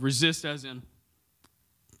think of resist as in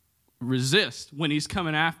resist when he's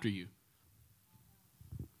coming after you.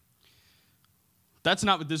 That's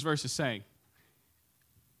not what this verse is saying.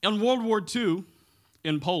 In World War II,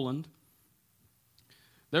 in Poland,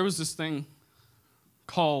 there was this thing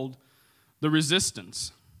called the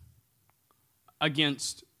resistance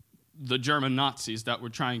against the German Nazis that were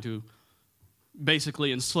trying to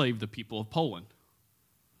basically enslave the people of Poland.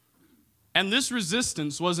 And this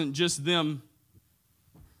resistance wasn't just them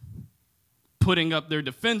putting up their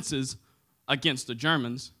defenses against the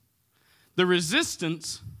Germans. The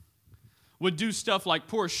resistance would do stuff like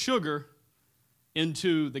pour sugar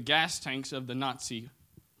into the gas tanks of the Nazi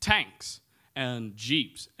tanks and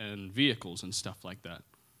jeeps and vehicles and stuff like that.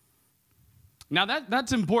 Now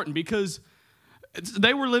that's important because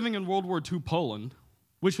they were living in World War II Poland,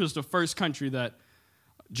 which was the first country that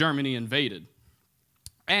Germany invaded.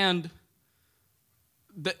 And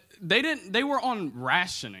they were on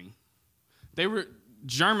rationing.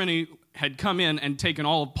 Germany had come in and taken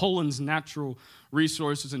all of Poland's natural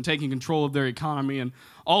resources and taken control of their economy and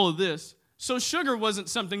all of this. So sugar wasn't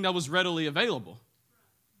something that was readily available.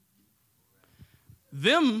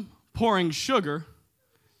 Them pouring sugar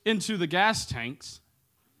into the gas tanks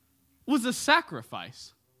was a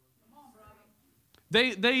sacrifice.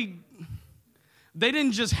 They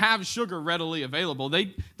didn't just have sugar readily available.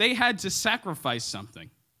 They had to sacrifice something.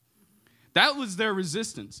 That was their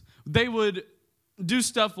resistance. They would do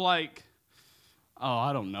stuff like,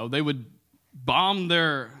 they would bomb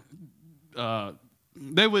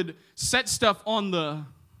they would set stuff on the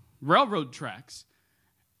railroad tracks,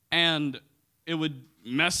 and it would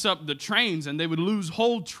mess up the trains, and they would lose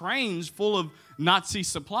whole trains full of Nazi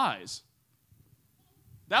supplies.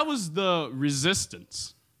 That was the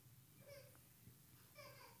resistance.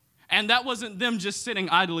 And that wasn't them just sitting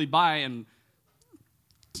idly by and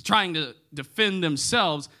trying to defend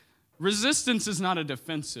themselves. Resistance is not a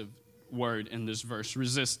defensive word in this verse,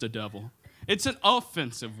 resist the devil. It's an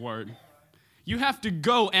offensive word. You have to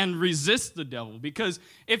go and resist the devil, because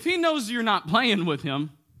if he knows you're not playing with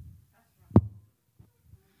him,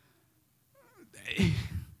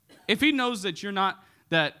 if he knows that you're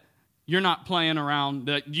not playing around,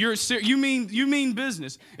 that you mean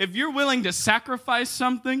business, if you're willing to sacrifice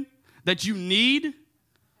something that you need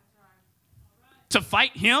to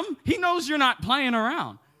fight him, he knows you're not playing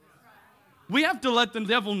around. We have to let the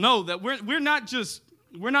devil know that we're not just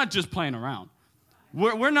playing around.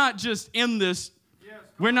 We're not just in this.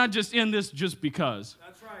 We're not just in this just because.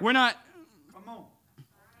 That's right. We're not. Come on.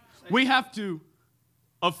 We have to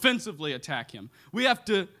offensively attack him. We have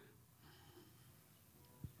to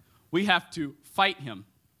fight him.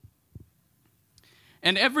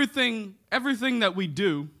 And everything that we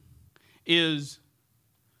do is,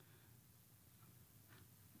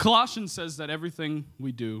 Colossians says that everything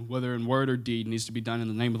we do, whether in word or deed, needs to be done in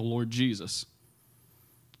the name of the Lord Jesus.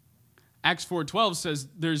 Acts 4:12 says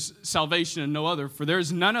there's salvation in no other, for there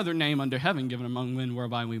is none other name under heaven given among men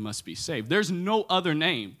whereby we must be saved. There's no other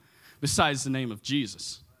name besides the name of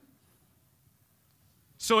Jesus.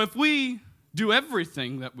 So if we do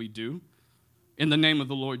everything that we do in the name of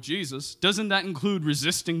the Lord Jesus, doesn't that include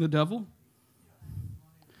resisting the devil?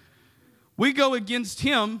 We go against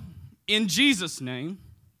him in Jesus' name,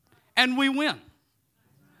 and we win.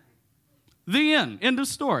 The end of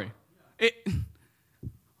story.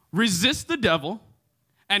 Resist the devil,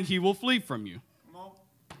 and he will flee from you.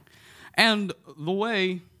 And the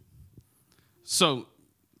way, so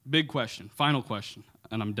big question, final question,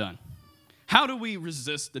 and I'm done. How do we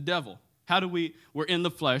resist the devil? we're in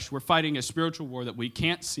the flesh, we're fighting a spiritual war that we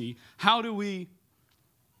can't see. How do we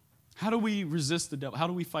resist the devil? How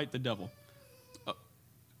do we fight the devil?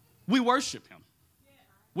 We worship him.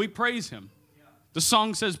 We praise him. The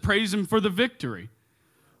song says, praise him for the victory.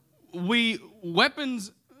 The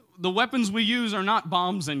weapons we use are not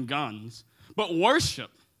bombs and guns, but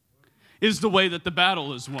worship is the way that the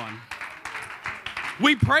battle is won.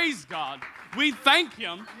 We praise God. We thank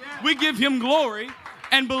him. We give him glory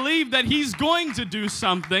and believe that he's going to do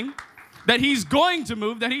something, that he's going to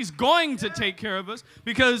move, that he's going to take care of us,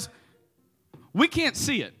 because we can't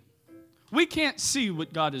see it. We can't see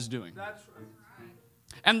what God is doing.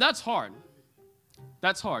 And that's hard.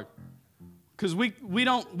 That's hard. Because we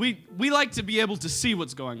like to be able to see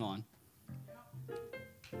what's going on.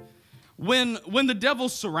 When the devil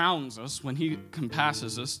surrounds us, when he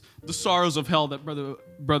compasses us, the sorrows of hell that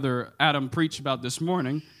brother Adam preached about this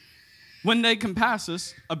morning, when they compass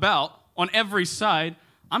us about on every side,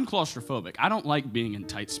 I'm claustrophobic. I don't like being in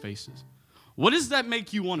tight spaces. What does that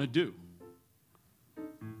make you want to do?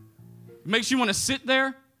 It makes you want to sit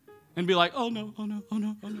there and be like, oh no, oh no, oh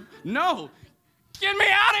no, oh no. No, get me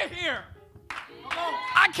out of here.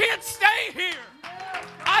 I can't stay here.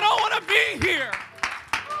 I don't want to be here.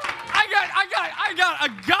 I got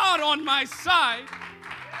a God on my side.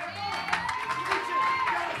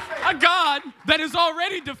 A God that has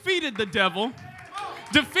already defeated the devil,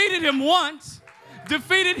 defeated him once,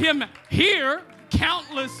 defeated him here,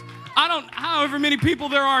 countless, however many people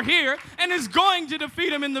there are here, and is going to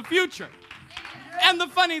defeat him in the future. And the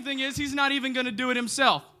funny thing is, he's not even going to do it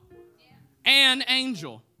himself. An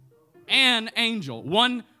angel,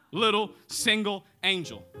 one little single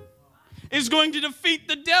angel, is going to defeat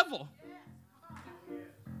the devil.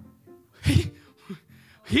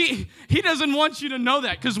 He doesn't want you to know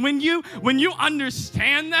that, because when you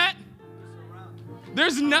understand that,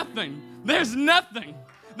 there's nothing that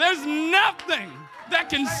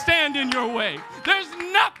can stand in your way. There's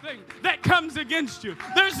nothing that comes against you.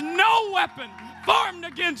 There's no weapon formed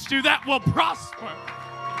against you that will prosper.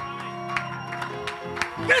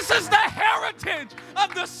 This is the heritage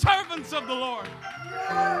of the servants of the Lord.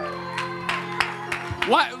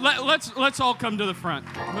 Let's all come to the front.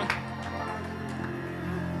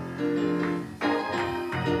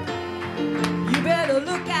 You better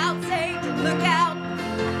look out, Satan, look out.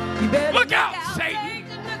 You better look out, Satan.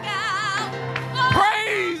 Look out.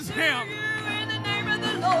 Praise him. In the name of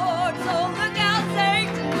the Lord, so look out,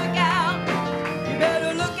 Satan, look out. You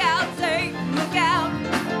better look out, Satan, look out.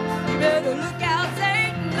 You better look out,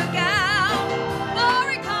 Satan, look out.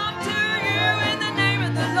 Glory come to you in the name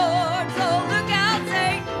of the Lord, so look out,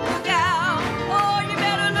 Satan, look out. Oh, you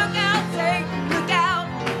better look out, Satan, look out.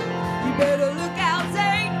 You better look out,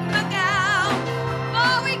 Satan, look out.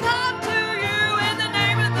 Oh, we come to you in the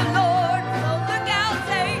name of the Lord, so look out,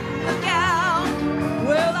 Satan, look out.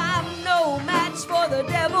 Well, I'm no match for the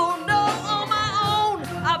devil, no, on my own.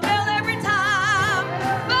 I fail every time,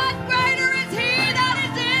 but greater is he that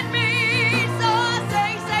is in me. So I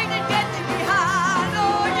say, Satan, get thee behind.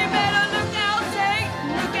 Oh, you better look out, Satan,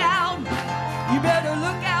 look out. You better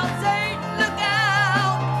look out, Satan, look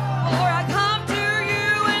out. For I come to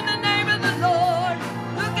you in the name of the Lord.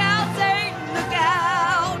 Look out, Satan, look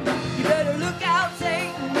out. You better look out,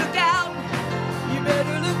 Satan, look out. You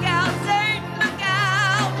better look out, Satan, look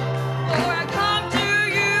out. For I come to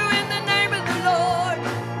you in the name of the Lord.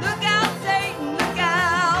 Look out, Satan, look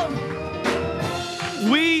out.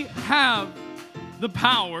 We have the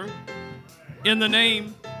power in the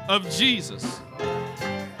name of Jesus.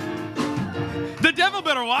 The devil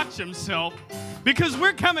better watch himself, because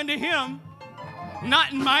we're coming to him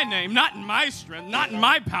not in my name, not in my strength, not in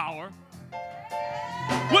my power.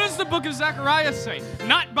 What does the book of Zechariah say?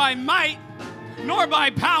 Not by might nor by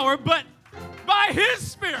power, but by his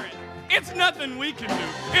Spirit. It's nothing we can do.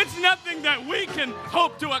 It's nothing that we can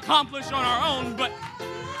hope to accomplish on our own, but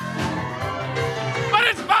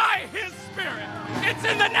it's by his Spirit. It's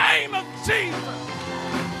in the name of Jesus.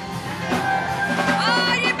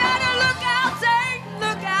 Oh, you better look out, Satan,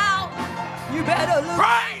 look out. You better look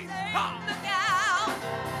Praise out, Satan, God. look out.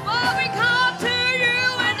 Oh, we come to you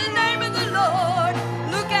in the name of the Lord.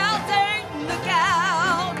 Look out, Satan, look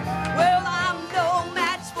out. Well, I'm no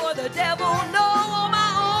match for the devil, no, on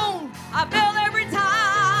my own. I fail every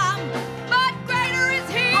time, but greater is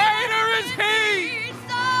he. Greater is he.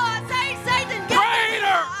 So I say, Satan, get Greater.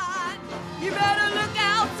 behind. You better look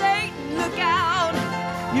out, Satan, look out.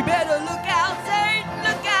 You better look out, Satan,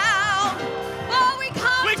 look out. Oh, we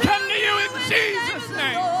come We to come to you in the Jesus' of the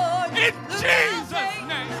name. Lord. In Look out, Jesus' Satan,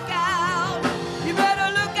 name. Look out. You better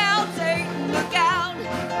look out, Satan, look out.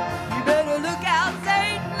 You better look out,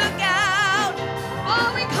 Satan, look out.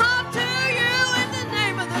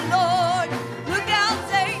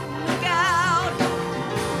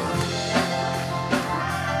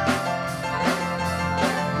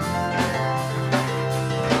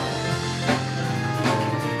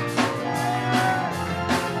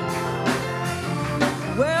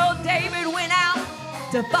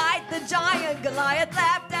 The giant Goliath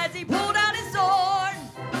laughed as he pulled out his sword.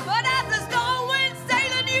 But as the storm went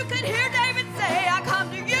sailing, you could hear David say, I come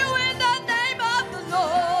to you in the name of the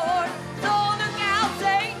Lord. So look out,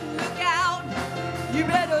 Satan, look out. You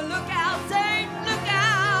better look out, Satan, look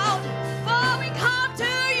out. For we come to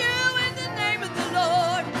you in the name of the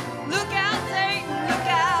Lord. Look out, Satan, look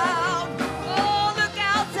out. Oh, look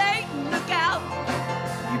out, Satan, look out.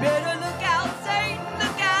 You better look out, Satan,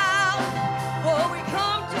 look out. For we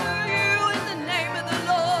come to you in the name of the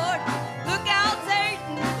Lord. Look out,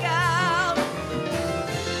 Satan, look out.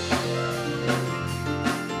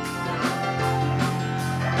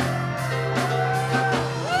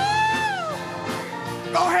 Woo!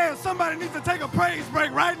 Go ahead. Somebody needs to take a praise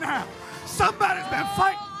break right now. Somebody's been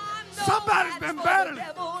fighting. Somebody's been battling.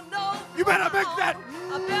 You better make that.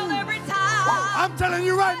 I'm telling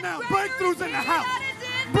you right now, breakthroughs in the house.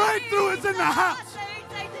 Breakthrough is in the house.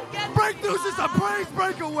 Breakthroughs is a praise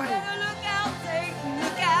breakaway. Look out, Satan,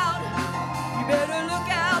 look out. You better look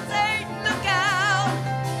out, Satan, look out.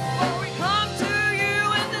 For we come to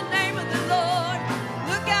you in the name of the Lord.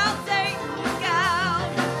 Look out, Satan, look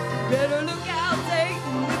out. Better look out,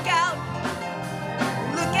 Satan, look out.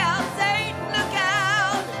 Look out, Satan, look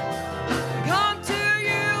out. We come to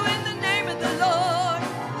you in the name of the Lord.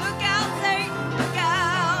 Look out, Satan, look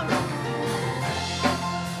out.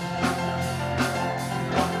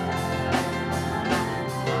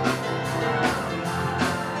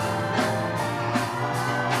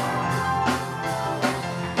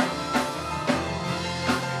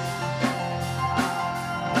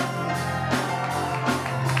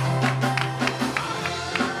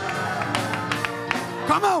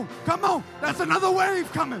 Come on, come on. That's another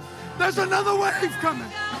wave coming. There's another wave coming.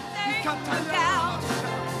 Look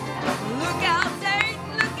out,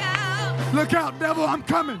 Satan, look out. Look out, devil, I'm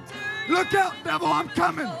coming. Look out, devil, I'm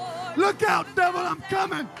coming. Look out, devil, I'm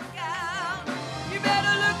coming. Look out. You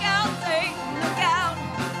better look out, Satan, look out.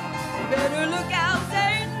 You better look out,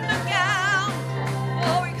 Satan, look out.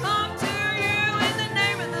 Oh, we come to you in the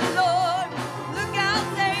name of the Lord. Look out,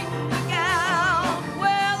 Satan, look out.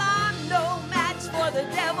 Well, I'm no match for the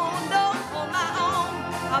devil, no, on my own.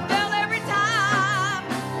 I fell every time,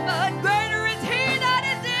 but greater is he that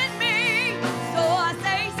is in me. So I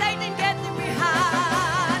say, Satan, get thee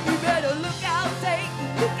behind. You better look out, Satan,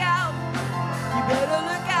 look out. You better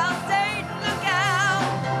look out, Satan, look out.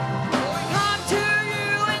 For we come to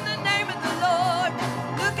you in the name of the Lord.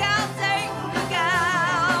 Look out, Satan, look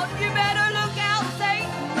out. You better look out,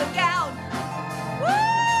 Satan, look out.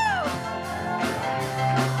 Woo!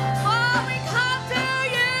 Oh, we come to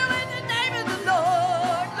you in the name of the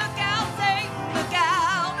Lord. Look out, Satan, look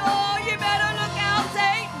out. Oh, you better look out,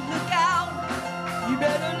 Satan, look out. You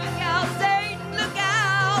better look out, Satan, look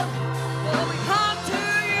out. For we come to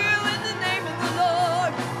you in the name of the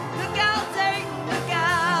Lord. Look out, Satan, look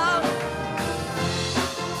out.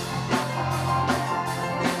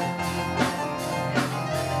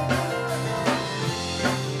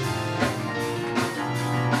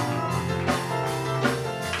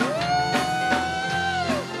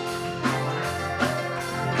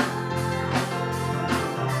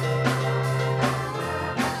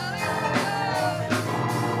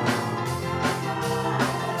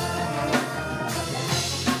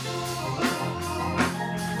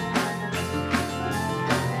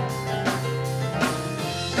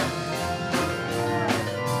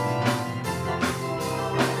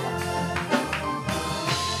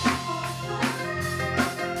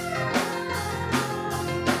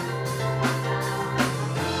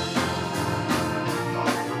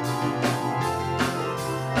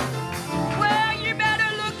 Well, you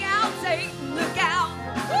better look out, Satan, look out.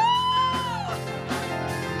 Woo!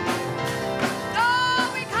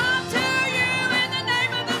 Oh, we come to you in the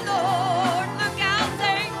name of the Lord. Look out,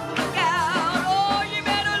 Satan, look out. Oh, you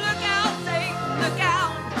better look out, Satan, look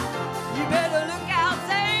out. You better look out,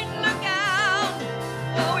 Satan, look out.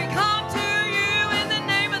 Oh, we come to you in the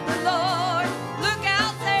name of the Lord. Look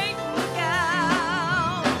out, Satan, look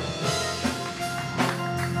out.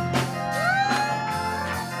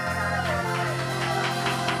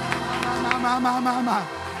 My.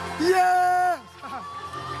 Yes!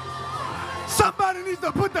 Somebody needs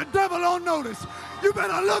to put the devil on notice. You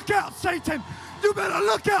better look out, Satan. You better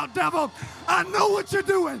look out, devil. I know what you're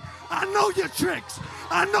doing. I know your tricks.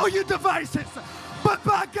 I know your devices. But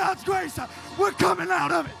by God's grace, we're coming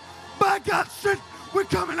out of it. By God's strength, we're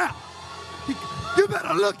coming out. You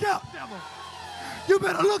better look out, devil. You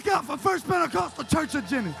better look out for First Pentecostal Church of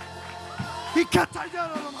Jenny.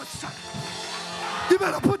 You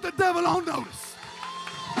better put the devil on notice.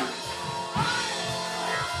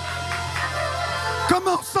 Come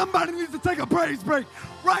on, somebody needs to take a praise break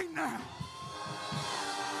right now.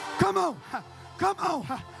 Come on, come on,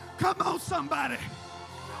 come on, somebody.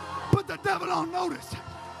 Put the devil on notice.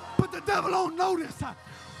 Put the devil on notice.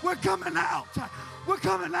 We're coming out. We're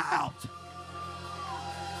coming out.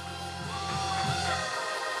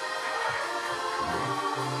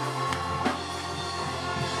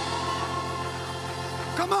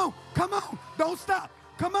 Come on, come on. Don't stop.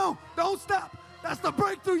 Come on, don't stop. That's the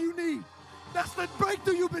breakthrough you need. That's the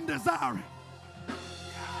breakthrough you've been desiring.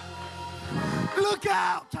 Look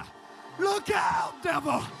out. Look out,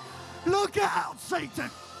 devil. Look out,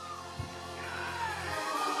 Satan.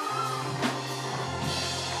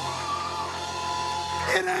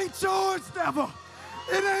 It ain't yours, devil.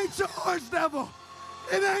 It ain't yours, devil.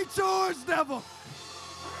 It ain't yours, devil.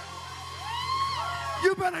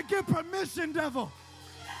 You better get permission, devil.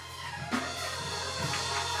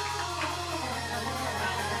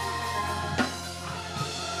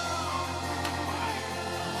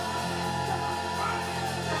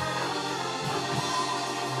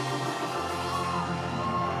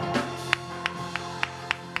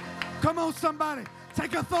 Come on, somebody.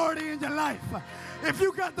 Take authority in your life. If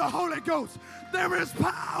you got the Holy Ghost, there is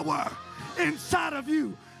power inside of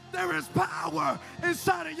you. There is power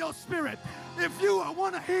inside of your spirit. If you are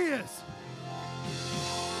one of his,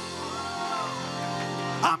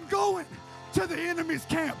 I'm going to the enemy's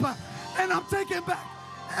camp and I'm taking back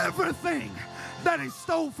everything that he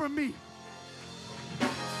stole from me.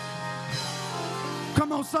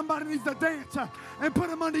 Come on, somebody needs to dance and put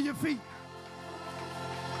him under your feet.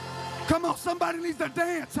 Come on, somebody needs to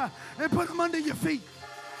dance and put them under your feet.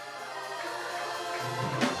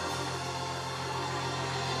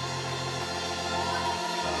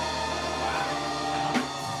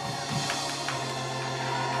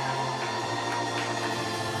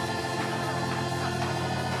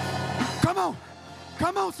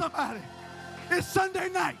 Come on, somebody. It's Sunday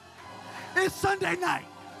night. It's Sunday night.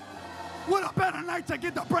 What a better night to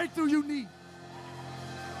get the breakthrough you need.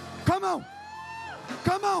 Come on.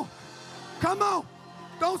 Come on. Come on.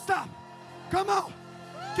 Don't stop. Come on.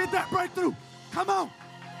 Get that breakthrough. Come on.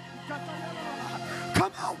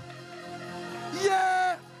 Come on.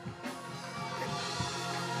 Yeah.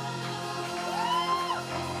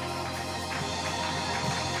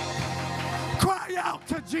 Cry out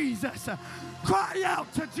to Jesus. Cry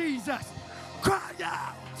out to Jesus. Cry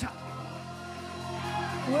out.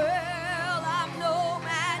 Well, I'm no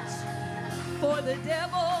match for the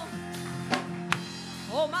devil.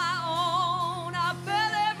 On my own, I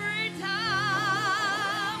fell every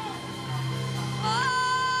time.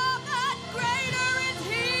 Oh, but greater is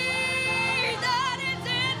he that is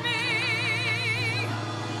in me.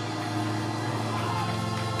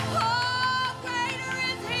 Oh, greater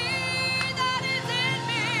is he that is in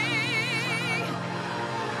me.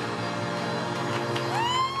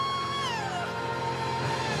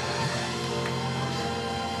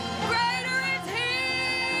 Greater is he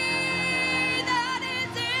that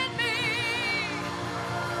is in me.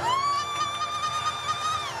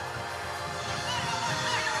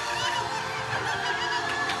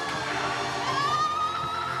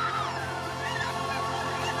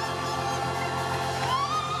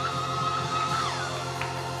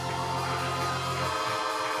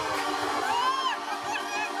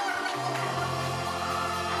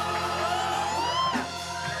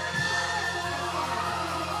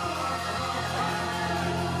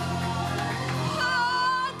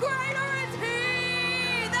 Oh, greater is he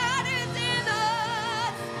that is in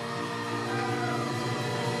us.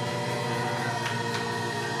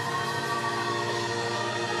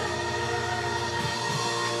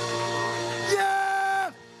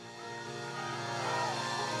 Yes.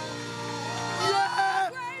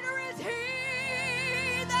 Yes. Greater is he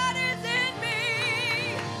that is in me.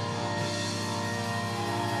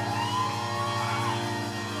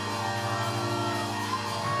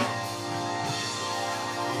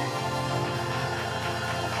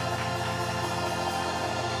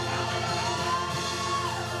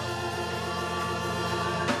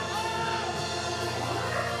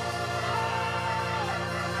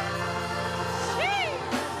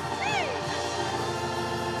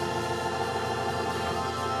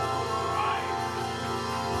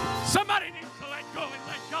 Somebody needs to let go and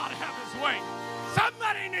let God have his way.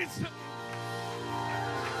 Somebody needs to.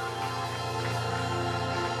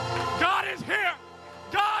 God is here.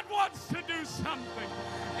 God wants to do something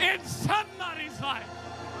in somebody's life.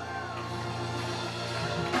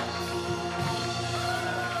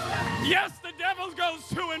 Yes, the devil goes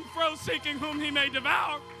to and fro seeking whom he may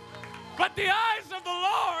devour, but the eyes of the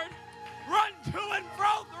Lord run to and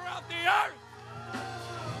fro throughout the earth.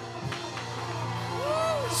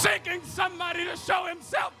 seeking somebody to show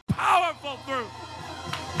himself powerful through.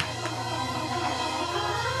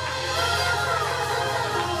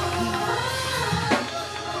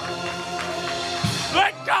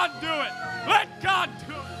 Let God do it. Let God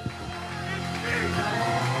do it.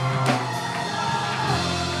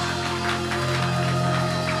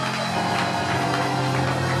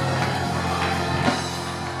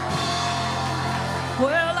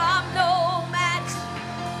 Well, I'm no match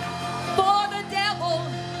for the devil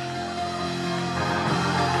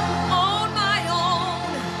on my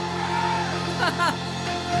own.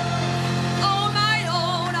 On my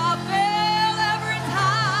own, I fail every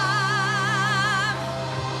time.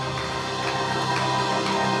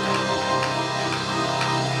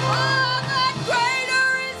 Oh, but greater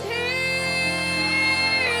is He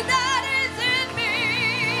that is in me.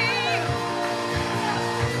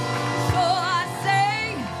 So I say,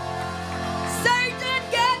 Satan,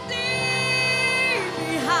 get thee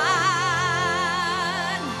behind.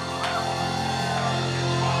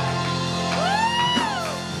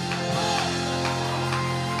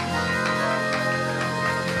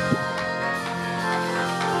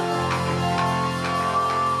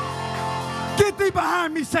 Get thee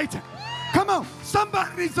behind me, Satan. Come on.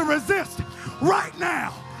 Somebody needs to resist right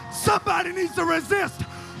now. Somebody needs to resist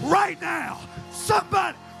right now.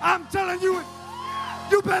 Somebody, I'm telling you,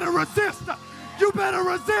 you better resist. You better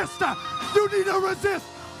resist. You need to resist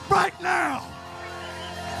right now.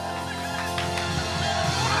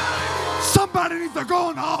 Somebody needs to go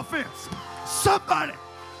on the offense. Somebody.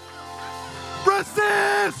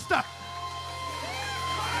 Resist.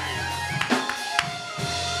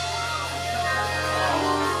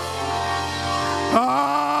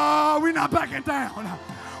 Oh, we're not backing down.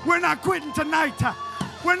 We're not quitting tonight.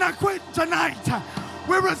 We're not quitting tonight.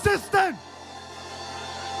 We're resisting.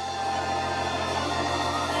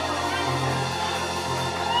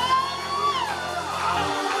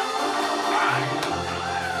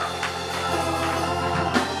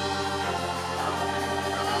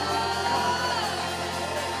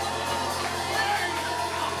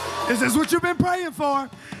 This is what you've been praying for.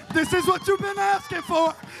 This is what you've been asking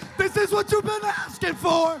for. This is what you've been asking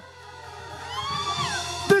for.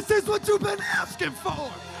 This is what you've been asking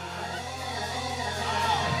for.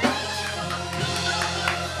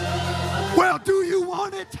 Well, do you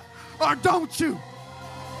want it or don't you?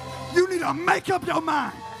 You need to make up your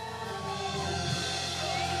mind.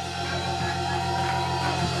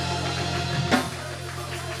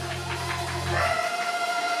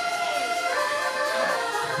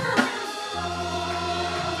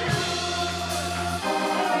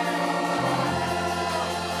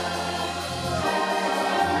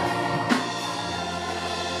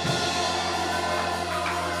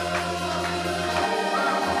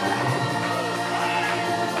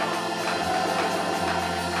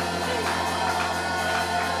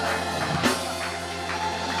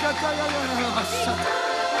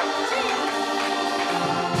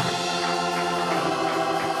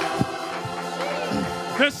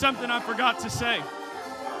 There's something I forgot to say.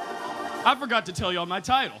 I forgot to tell y'all my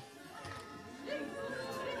title.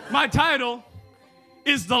 My title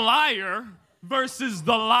is The Liar versus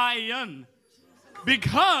the Lion.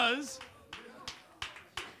 Because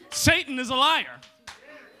Satan is a liar.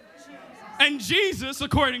 And Jesus,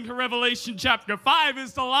 according to Revelation chapter 5,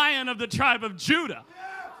 is the Lion of the tribe of Judah.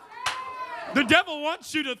 The devil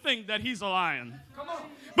wants you to think that he's a lion.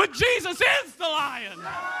 But Jesus is the lion.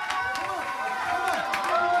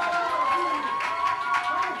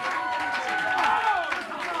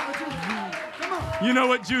 You know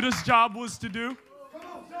what Judah's job was to do?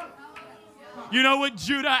 You know what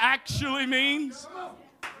Judah actually means?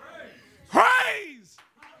 Praise!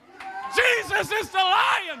 Jesus is the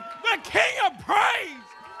lion, the king of praise.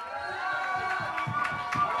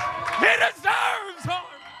 He deserves all.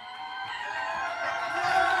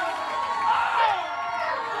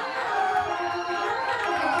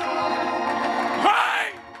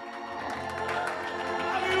 Praise!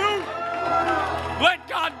 Hallelujah! Let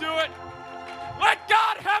God do it. Let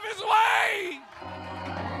God have his way.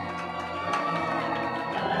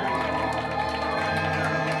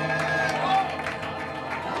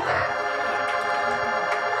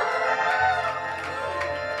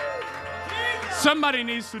 Somebody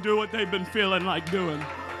needs to do what they've been feeling like doing.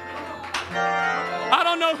 I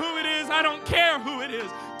don't know who it is. I don't care who it is.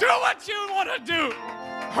 Do what you want to do.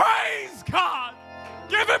 Praise God.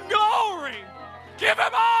 Give him glory. Give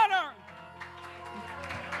him honor.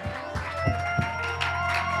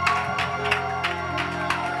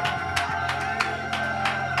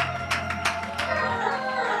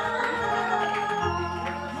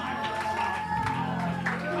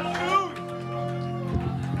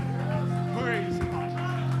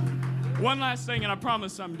 One last thing, and I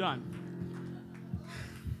promise I'm done.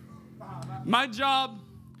 My job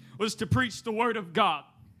was to preach the word of God.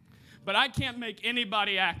 But I can't make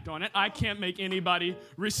anybody act on it. I can't make anybody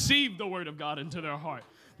receive the word of God into their heart.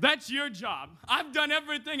 That's your job. I've done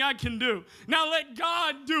everything I can do. Now let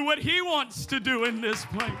God do what he wants to do in this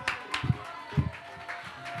place.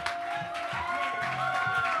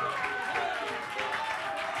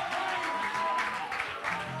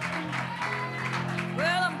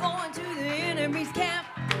 Well, I'm going to the enemy's camp.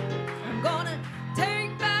 I'm gonna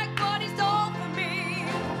take back what he stole from me.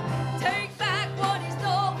 Take back what he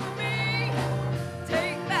stole from me.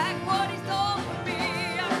 Take back what he stole from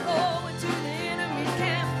me. I'm going to the enemy's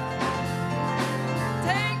camp.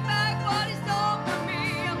 Take back what he stole from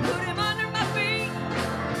me. I'll put him under my feet.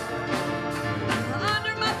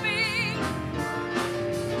 Under my feet.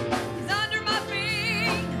 He's under my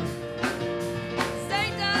feet.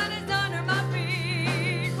 Satan is under my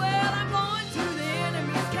feet. Well, I'm going to the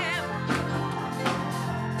enemy's camp.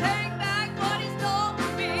 Take back what he stole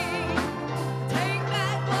from me. Take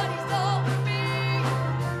back what he stole from me.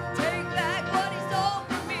 Take back what he stole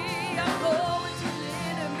from me. I'm going to the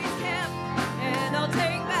enemy's camp, and I'll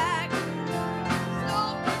take back what he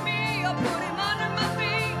stole from me. I'll put him under my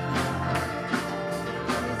feet.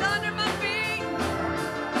 He's under my feet.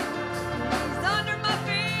 He's under my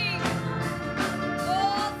feet.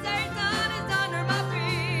 Oh, Satan is under my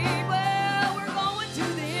feet. Well, we're going to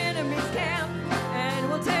the enemy's camp, and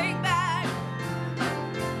we'll take back.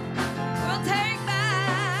 We'll take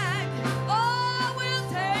back. Oh, we'll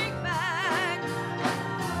take back.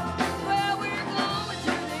 Well, we're going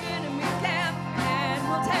to the enemy's camp, and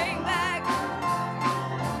we'll take back.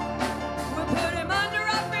 We'll put him under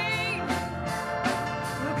our feet.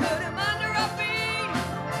 We'll put him under our feet.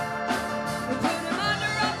 We'll put him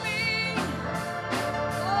under our feet.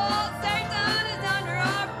 Oh, Satan is under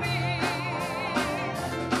our feet.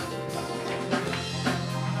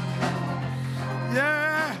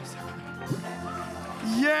 Yes.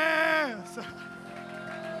 Yes.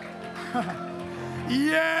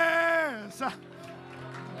 Yes.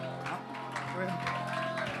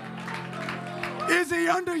 Is he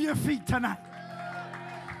under your feet tonight?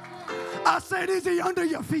 I said, is he under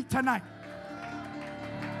your feet tonight?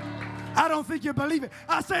 I don't think you believe it.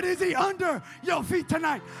 I said, is he under your feet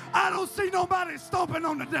tonight? I don't see nobody stomping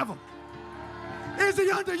on the devil. Is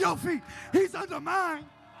he under your feet? He's under mine.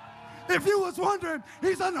 If you was wondering,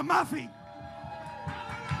 he's under my feet.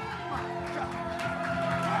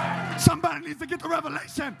 Somebody needs to get the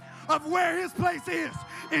revelation of where his place is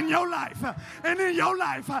in your life. And in your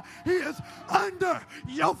life, he is under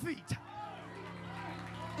your feet.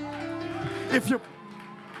 If you...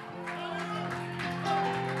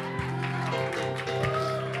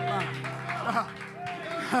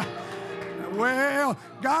 Well,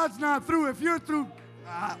 God's not through. If you're through...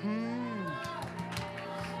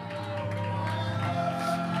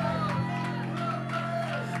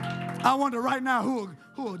 I wonder right now who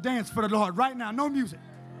will dance for the Lord. Right now, no music.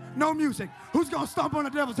 No music. Who's going to stomp on the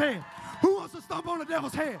devil's head? Who wants to stomp on the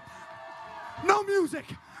devil's head? No music.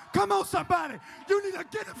 Come on, somebody. You need to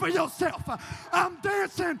get it for yourself. I'm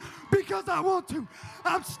dancing because I want to.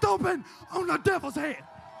 I'm stomping on the devil's head.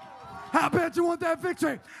 How bad you want that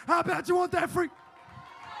victory? How bad you want that free?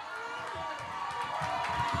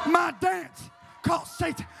 My dance called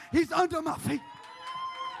Satan. He's under my feet.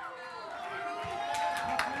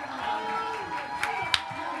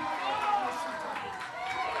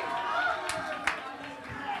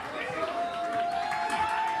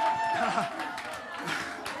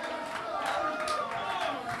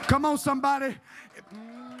 Come on, somebody.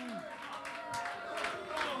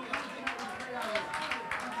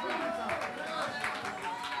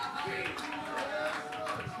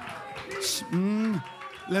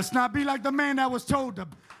 Let's not be like the man that was told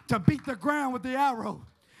to beat the ground with the arrow.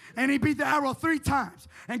 And he beat the arrow 3 times.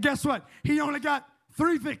 And guess what? He only got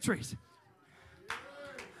 3 victories.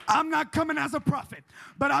 I'm not coming as a prophet,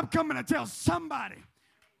 but I'm coming to tell somebody.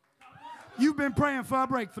 You've been praying for a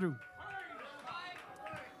breakthrough.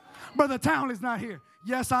 Brother Townley's not here.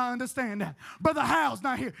 Yes, I understand that. Brother Hal's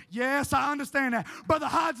not here. Yes, I understand that. Brother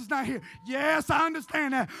Hodge is not here. Yes, I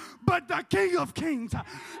understand that. But the King of Kings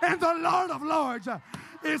and the Lord of Lords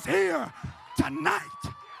is here tonight.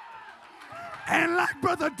 And like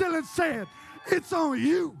Brother Dylan said, it's on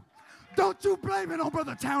you. Don't you blame it on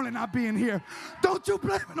Brother Townley not being here. Don't you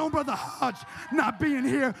blame it on Brother Hodge not being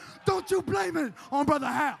here. Don't you blame it on Brother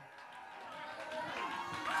Hal.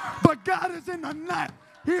 But God is in the night.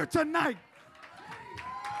 Here tonight.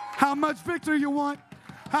 How much victory you want?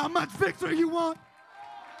 How much victory you want?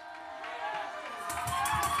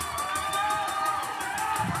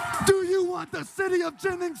 Do you want the city of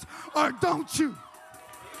Jennings or don't you?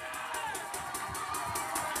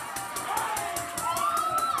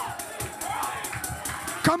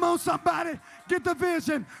 Come on, somebody, get the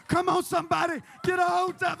vision. Come on, somebody, get a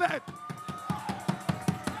hold of it.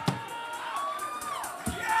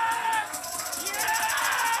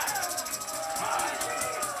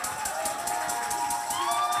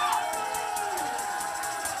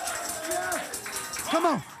 Come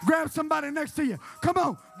on, grab somebody next to you. Come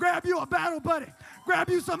on, grab you a battle buddy. Grab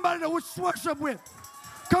you somebody to worship with.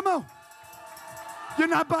 Come on. You're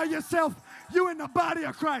not by yourself. You're in the body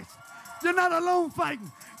of Christ. You're not alone fighting.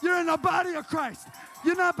 You're in the body of Christ.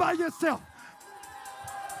 You're not by yourself.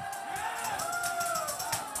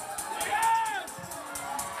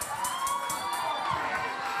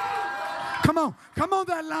 Come on. Come on,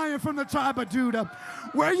 that lion from the tribe of Judah.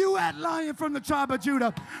 Where you at, lion from the tribe of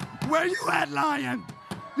Judah? Where you at, lion?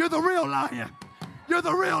 You're the real lion. You're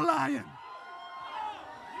the real lion.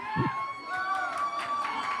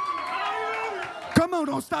 Come on,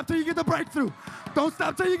 don't stop till you get the breakthrough. Don't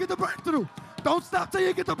stop till you get the breakthrough. Don't stop till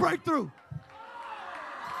you get the breakthrough.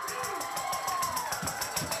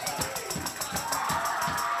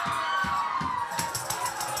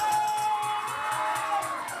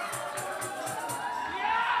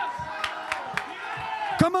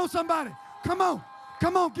 Come on, somebody. Come on.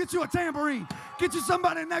 Come on, get you a tambourine. Get you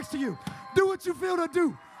somebody next to you. Do what you feel to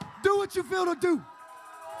do. Do what you feel to do.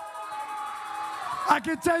 I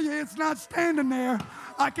can tell you it's not standing there.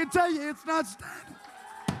 I can tell you it's not standing.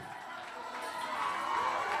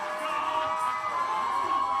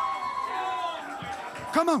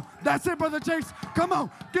 Come on. That's it, Brother Chase. Come on.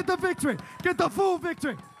 Get the victory. Get the full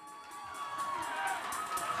victory.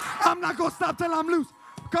 I'm not going to stop till I'm loose.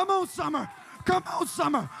 Come on, Summer. Come on,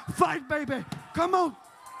 Summer. Fight, baby. Come on.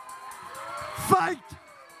 Fight.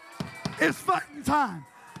 It's fighting time.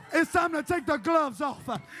 It's time to take the gloves off.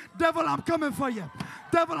 Devil, I'm coming for you.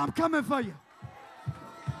 Devil, I'm coming for you.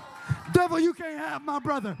 Devil, you can't have my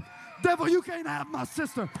brother. Devil, you can't have my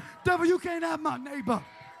sister. Devil, you can't have my neighbor.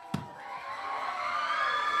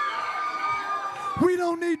 We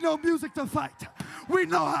don't need no music to fight. We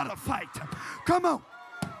know how to fight. Come on.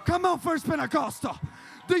 Come on, First Pentecostal.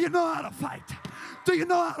 Do you know how to fight? Do you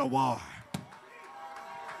know how to war?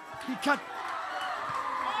 He cut.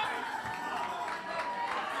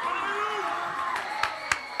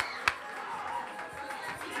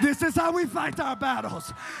 This is how we fight our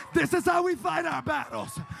battles. This is how we fight our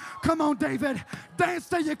battles. Come on, David. Dance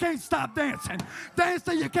till you can't stop dancing. Dance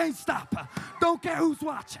till you can't stop. Don't care who's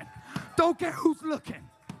watching. Don't care who's looking.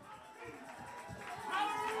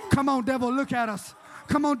 Come on, devil, look at us.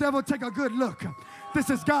 Come on, devil, take a good look. This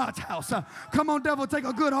is God's house. Come on, devil, take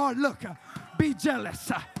a good hard look. Be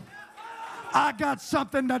jealous. I got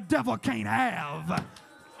something the devil can't have.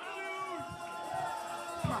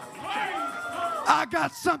 I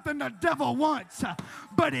got something the devil wants,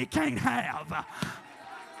 but he can't have.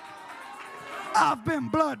 I've been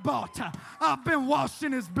blood bought. I've been washed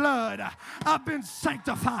in his blood. I've been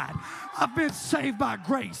sanctified. I've been saved by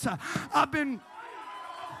grace.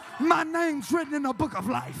 My name's written in the book of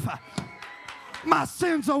life. My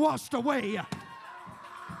sins are washed away.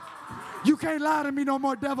 You can't lie to me no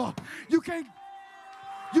more, devil. You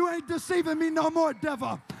ain't deceiving me no more,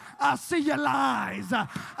 devil. I see your lies.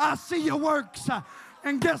 I see your works.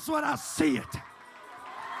 And guess what? I see it.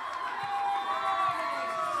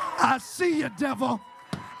 I see you, devil.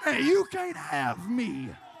 And you can't have me.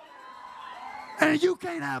 And you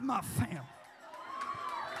can't have my family.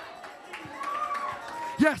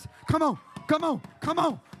 Yes, come on, come on, come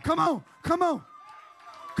on, come on, come on.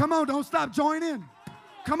 Come on, don't stop, join in.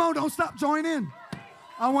 Come on, don't stop, join in.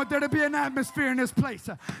 I want there to be an atmosphere in this place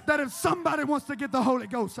that if somebody wants to get the Holy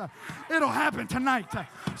Ghost, it'll happen tonight.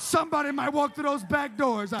 Somebody might walk through those back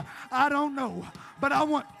doors. I don't know, but I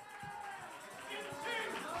want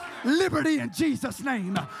liberty in Jesus'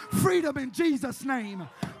 name, freedom in Jesus' name.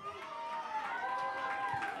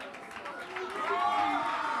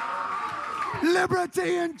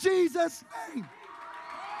 Liberty in Jesus' name.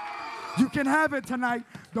 You can have it tonight.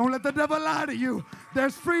 Don't let the devil lie to you.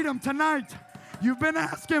 There's freedom tonight. You've been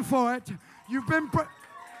asking for it. You've been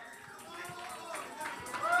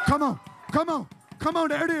Come on, come on, come on.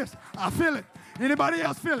 There it is. I feel it. Anybody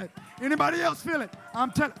else feel it? Anybody else feel it?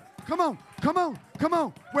 I'm telling. Come on, come on, come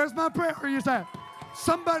on. Where's my prayer warriors at?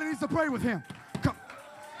 Somebody needs to pray with him. Come.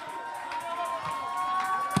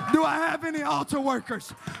 Do I have any altar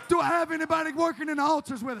workers? Do I have anybody working in the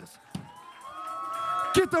altars with us?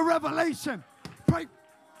 Get the revelation. Pray.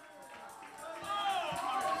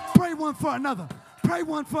 Pray one for another. Pray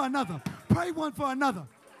one for another. Pray one for another.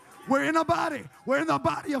 We're in a body. We're in the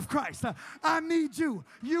body of Christ. I need you.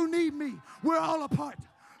 You need me. We're all a part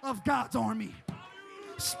of God's army.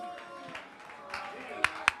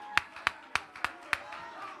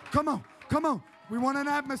 Come on. Come on. We want an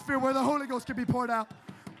atmosphere where the Holy Ghost can be poured out.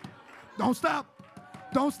 Don't stop.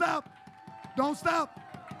 Don't stop. Don't stop.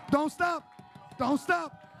 Don't stop. Don't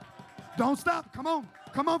stop. Don't stop. Come on.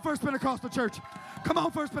 Come on, First Pentecostal Church. Come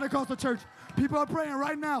on, First Pentecostal Church. People are praying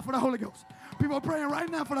right now for the Holy Ghost. People are praying right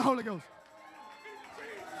now for the Holy Ghost.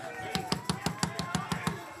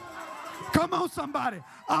 Come on, somebody.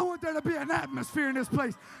 I want there to be an atmosphere in this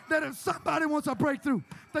place that if somebody wants a breakthrough,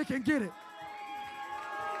 they can get it.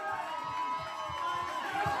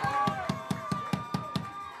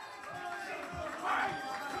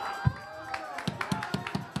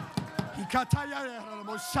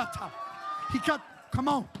 Come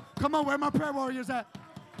on. Come on, where my prayer warriors at?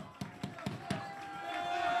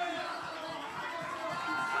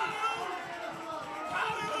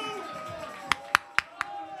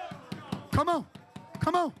 Come on.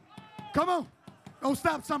 Come on. Come on. Don't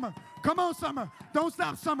stop, Summer. Come on, Summer. Don't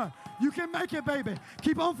stop, Summer. You can make it, baby.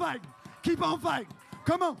 Keep on fighting. Keep on fighting.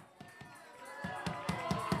 Come on.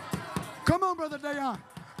 Come on, Brother Dayon.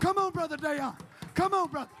 Come on, Brother Dayon. Come on,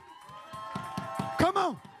 brother. Come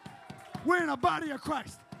on. We're in a body of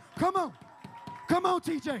Christ. Come on. Come on,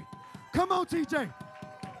 TJ. Come on, TJ.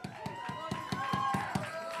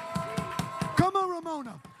 Come on,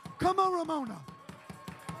 Ramona. Come on, Ramona.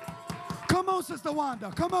 Come on, Sister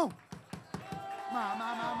Wanda. Come on.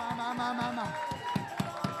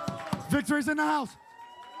 Victory's in the house.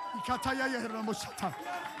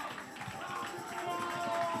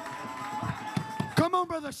 Come on,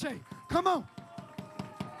 Brother Shay. Come on.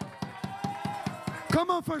 Come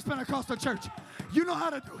on, First Pentecostal Church. You know how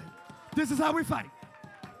to do it. This is how we fight.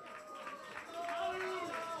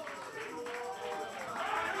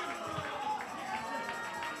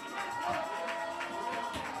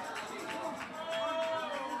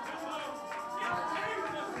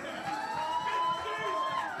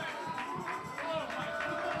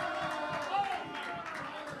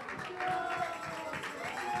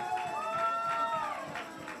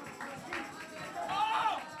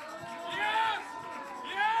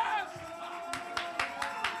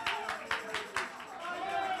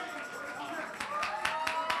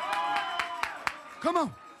 Come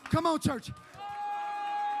on. Come on, church.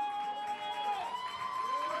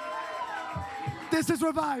 This is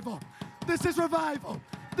revival. This is revival.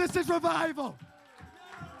 This is revival.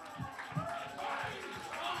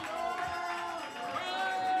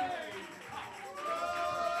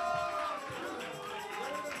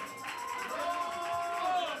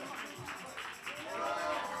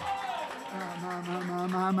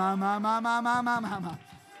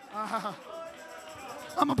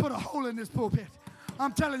 I'm going to put a hole in this pulpit.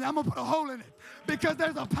 I'm telling you, I'm going to put a hole in it because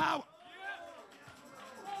there's a power.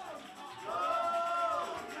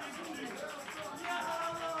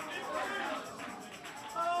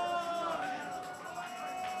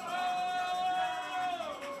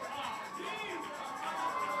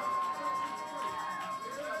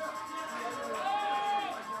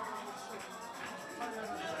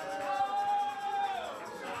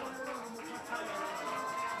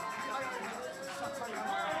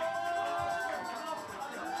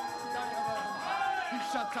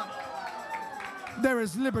 There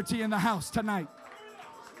is liberty in the house tonight.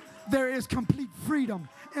 There is complete freedom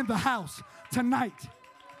in the house tonight.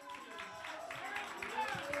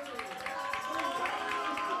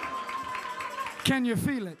 Can you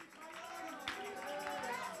feel it?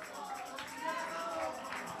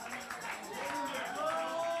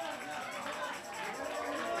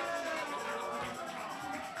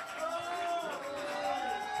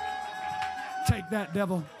 Take that,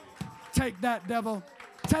 devil. Take that, devil.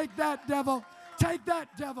 Take that, devil. Take that,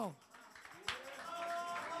 devil.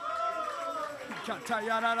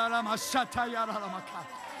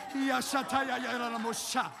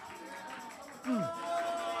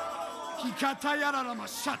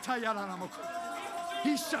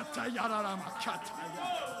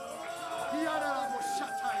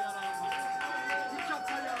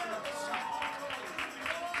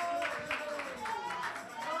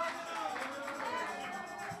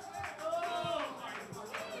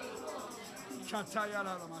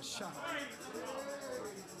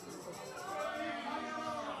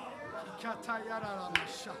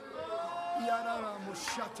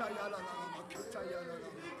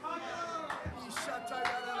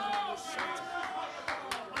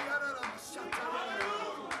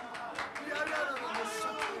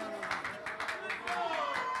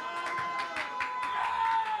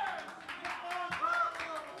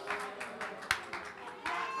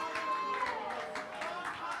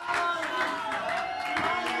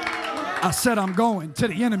 I said I'm going to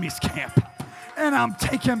the enemy's camp, and I'm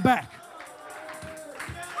taking back.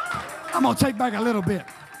 I'm going to take back a little bit.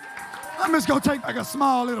 I'm just going to take back a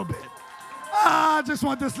small little bit. I just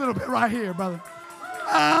want this little bit right here, brother.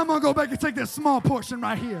 I'm going to go back and take this small portion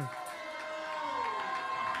right here.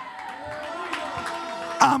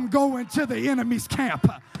 I'm going to the enemy's camp,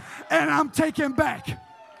 and I'm taking back.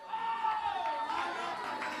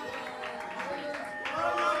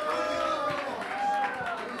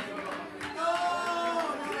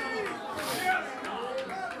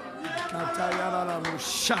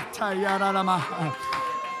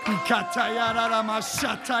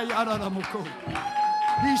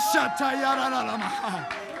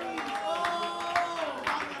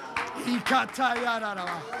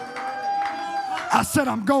 I said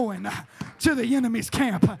I'm going to the enemy's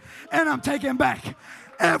camp, and I'm taking back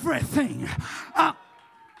everything.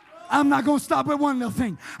 I'm not going to stop with one little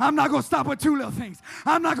thing. I'm not going to stop with two little things.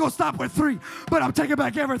 I'm not going to stop with three, but I'm taking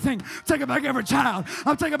back everything. Taking back every child.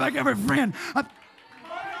 I'm taking back every friend.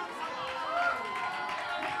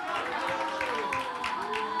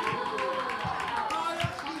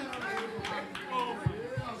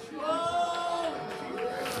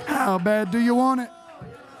 How bad do you want it?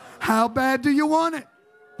 How bad do you want it?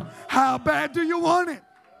 How bad do you want it?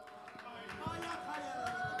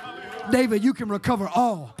 David, you can recover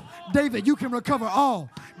all. David, you can recover all.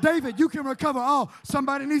 David, you can recover all.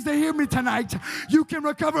 Somebody needs to hear me tonight. You can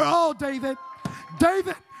recover all, David.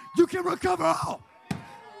 David, you can recover all.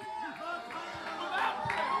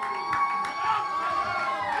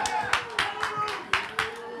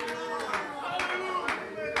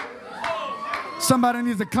 Somebody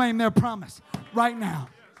needs to claim their promise right now.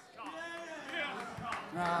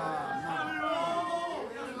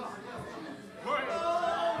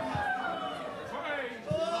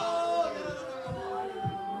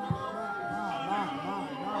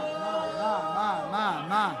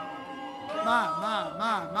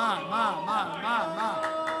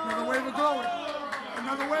 Another wave of glory.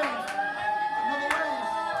 Another wave. Another wave.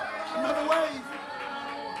 Another wave.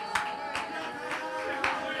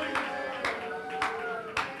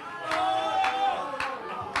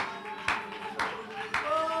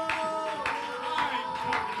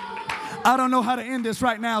 I don't know how to end this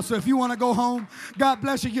right now, so if you want to go home, God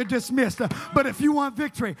bless you, you're dismissed. But if you want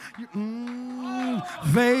victory,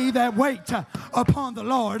 they that wait upon the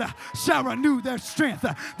Lord shall renew their strength.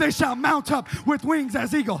 They shall mount up with wings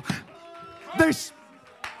as eagle.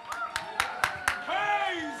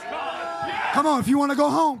 Come on, if you want to go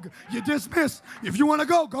home, you're dismissed. If you want to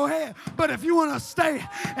go ahead. But if you want to stay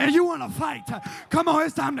and you want to fight, come on,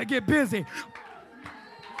 it's time to get busy.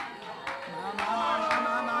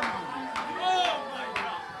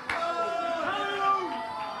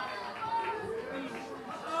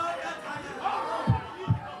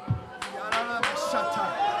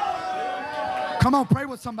 Come on, pray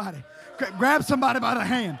with somebody. Grab somebody by the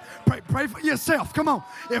hand. Pray for yourself. Come on.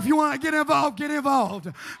 If you want to get involved, get involved.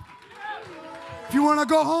 If you want to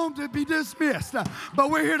go home, to be dismissed. But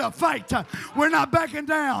we're here to fight. We're not backing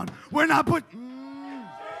down. We're not putting...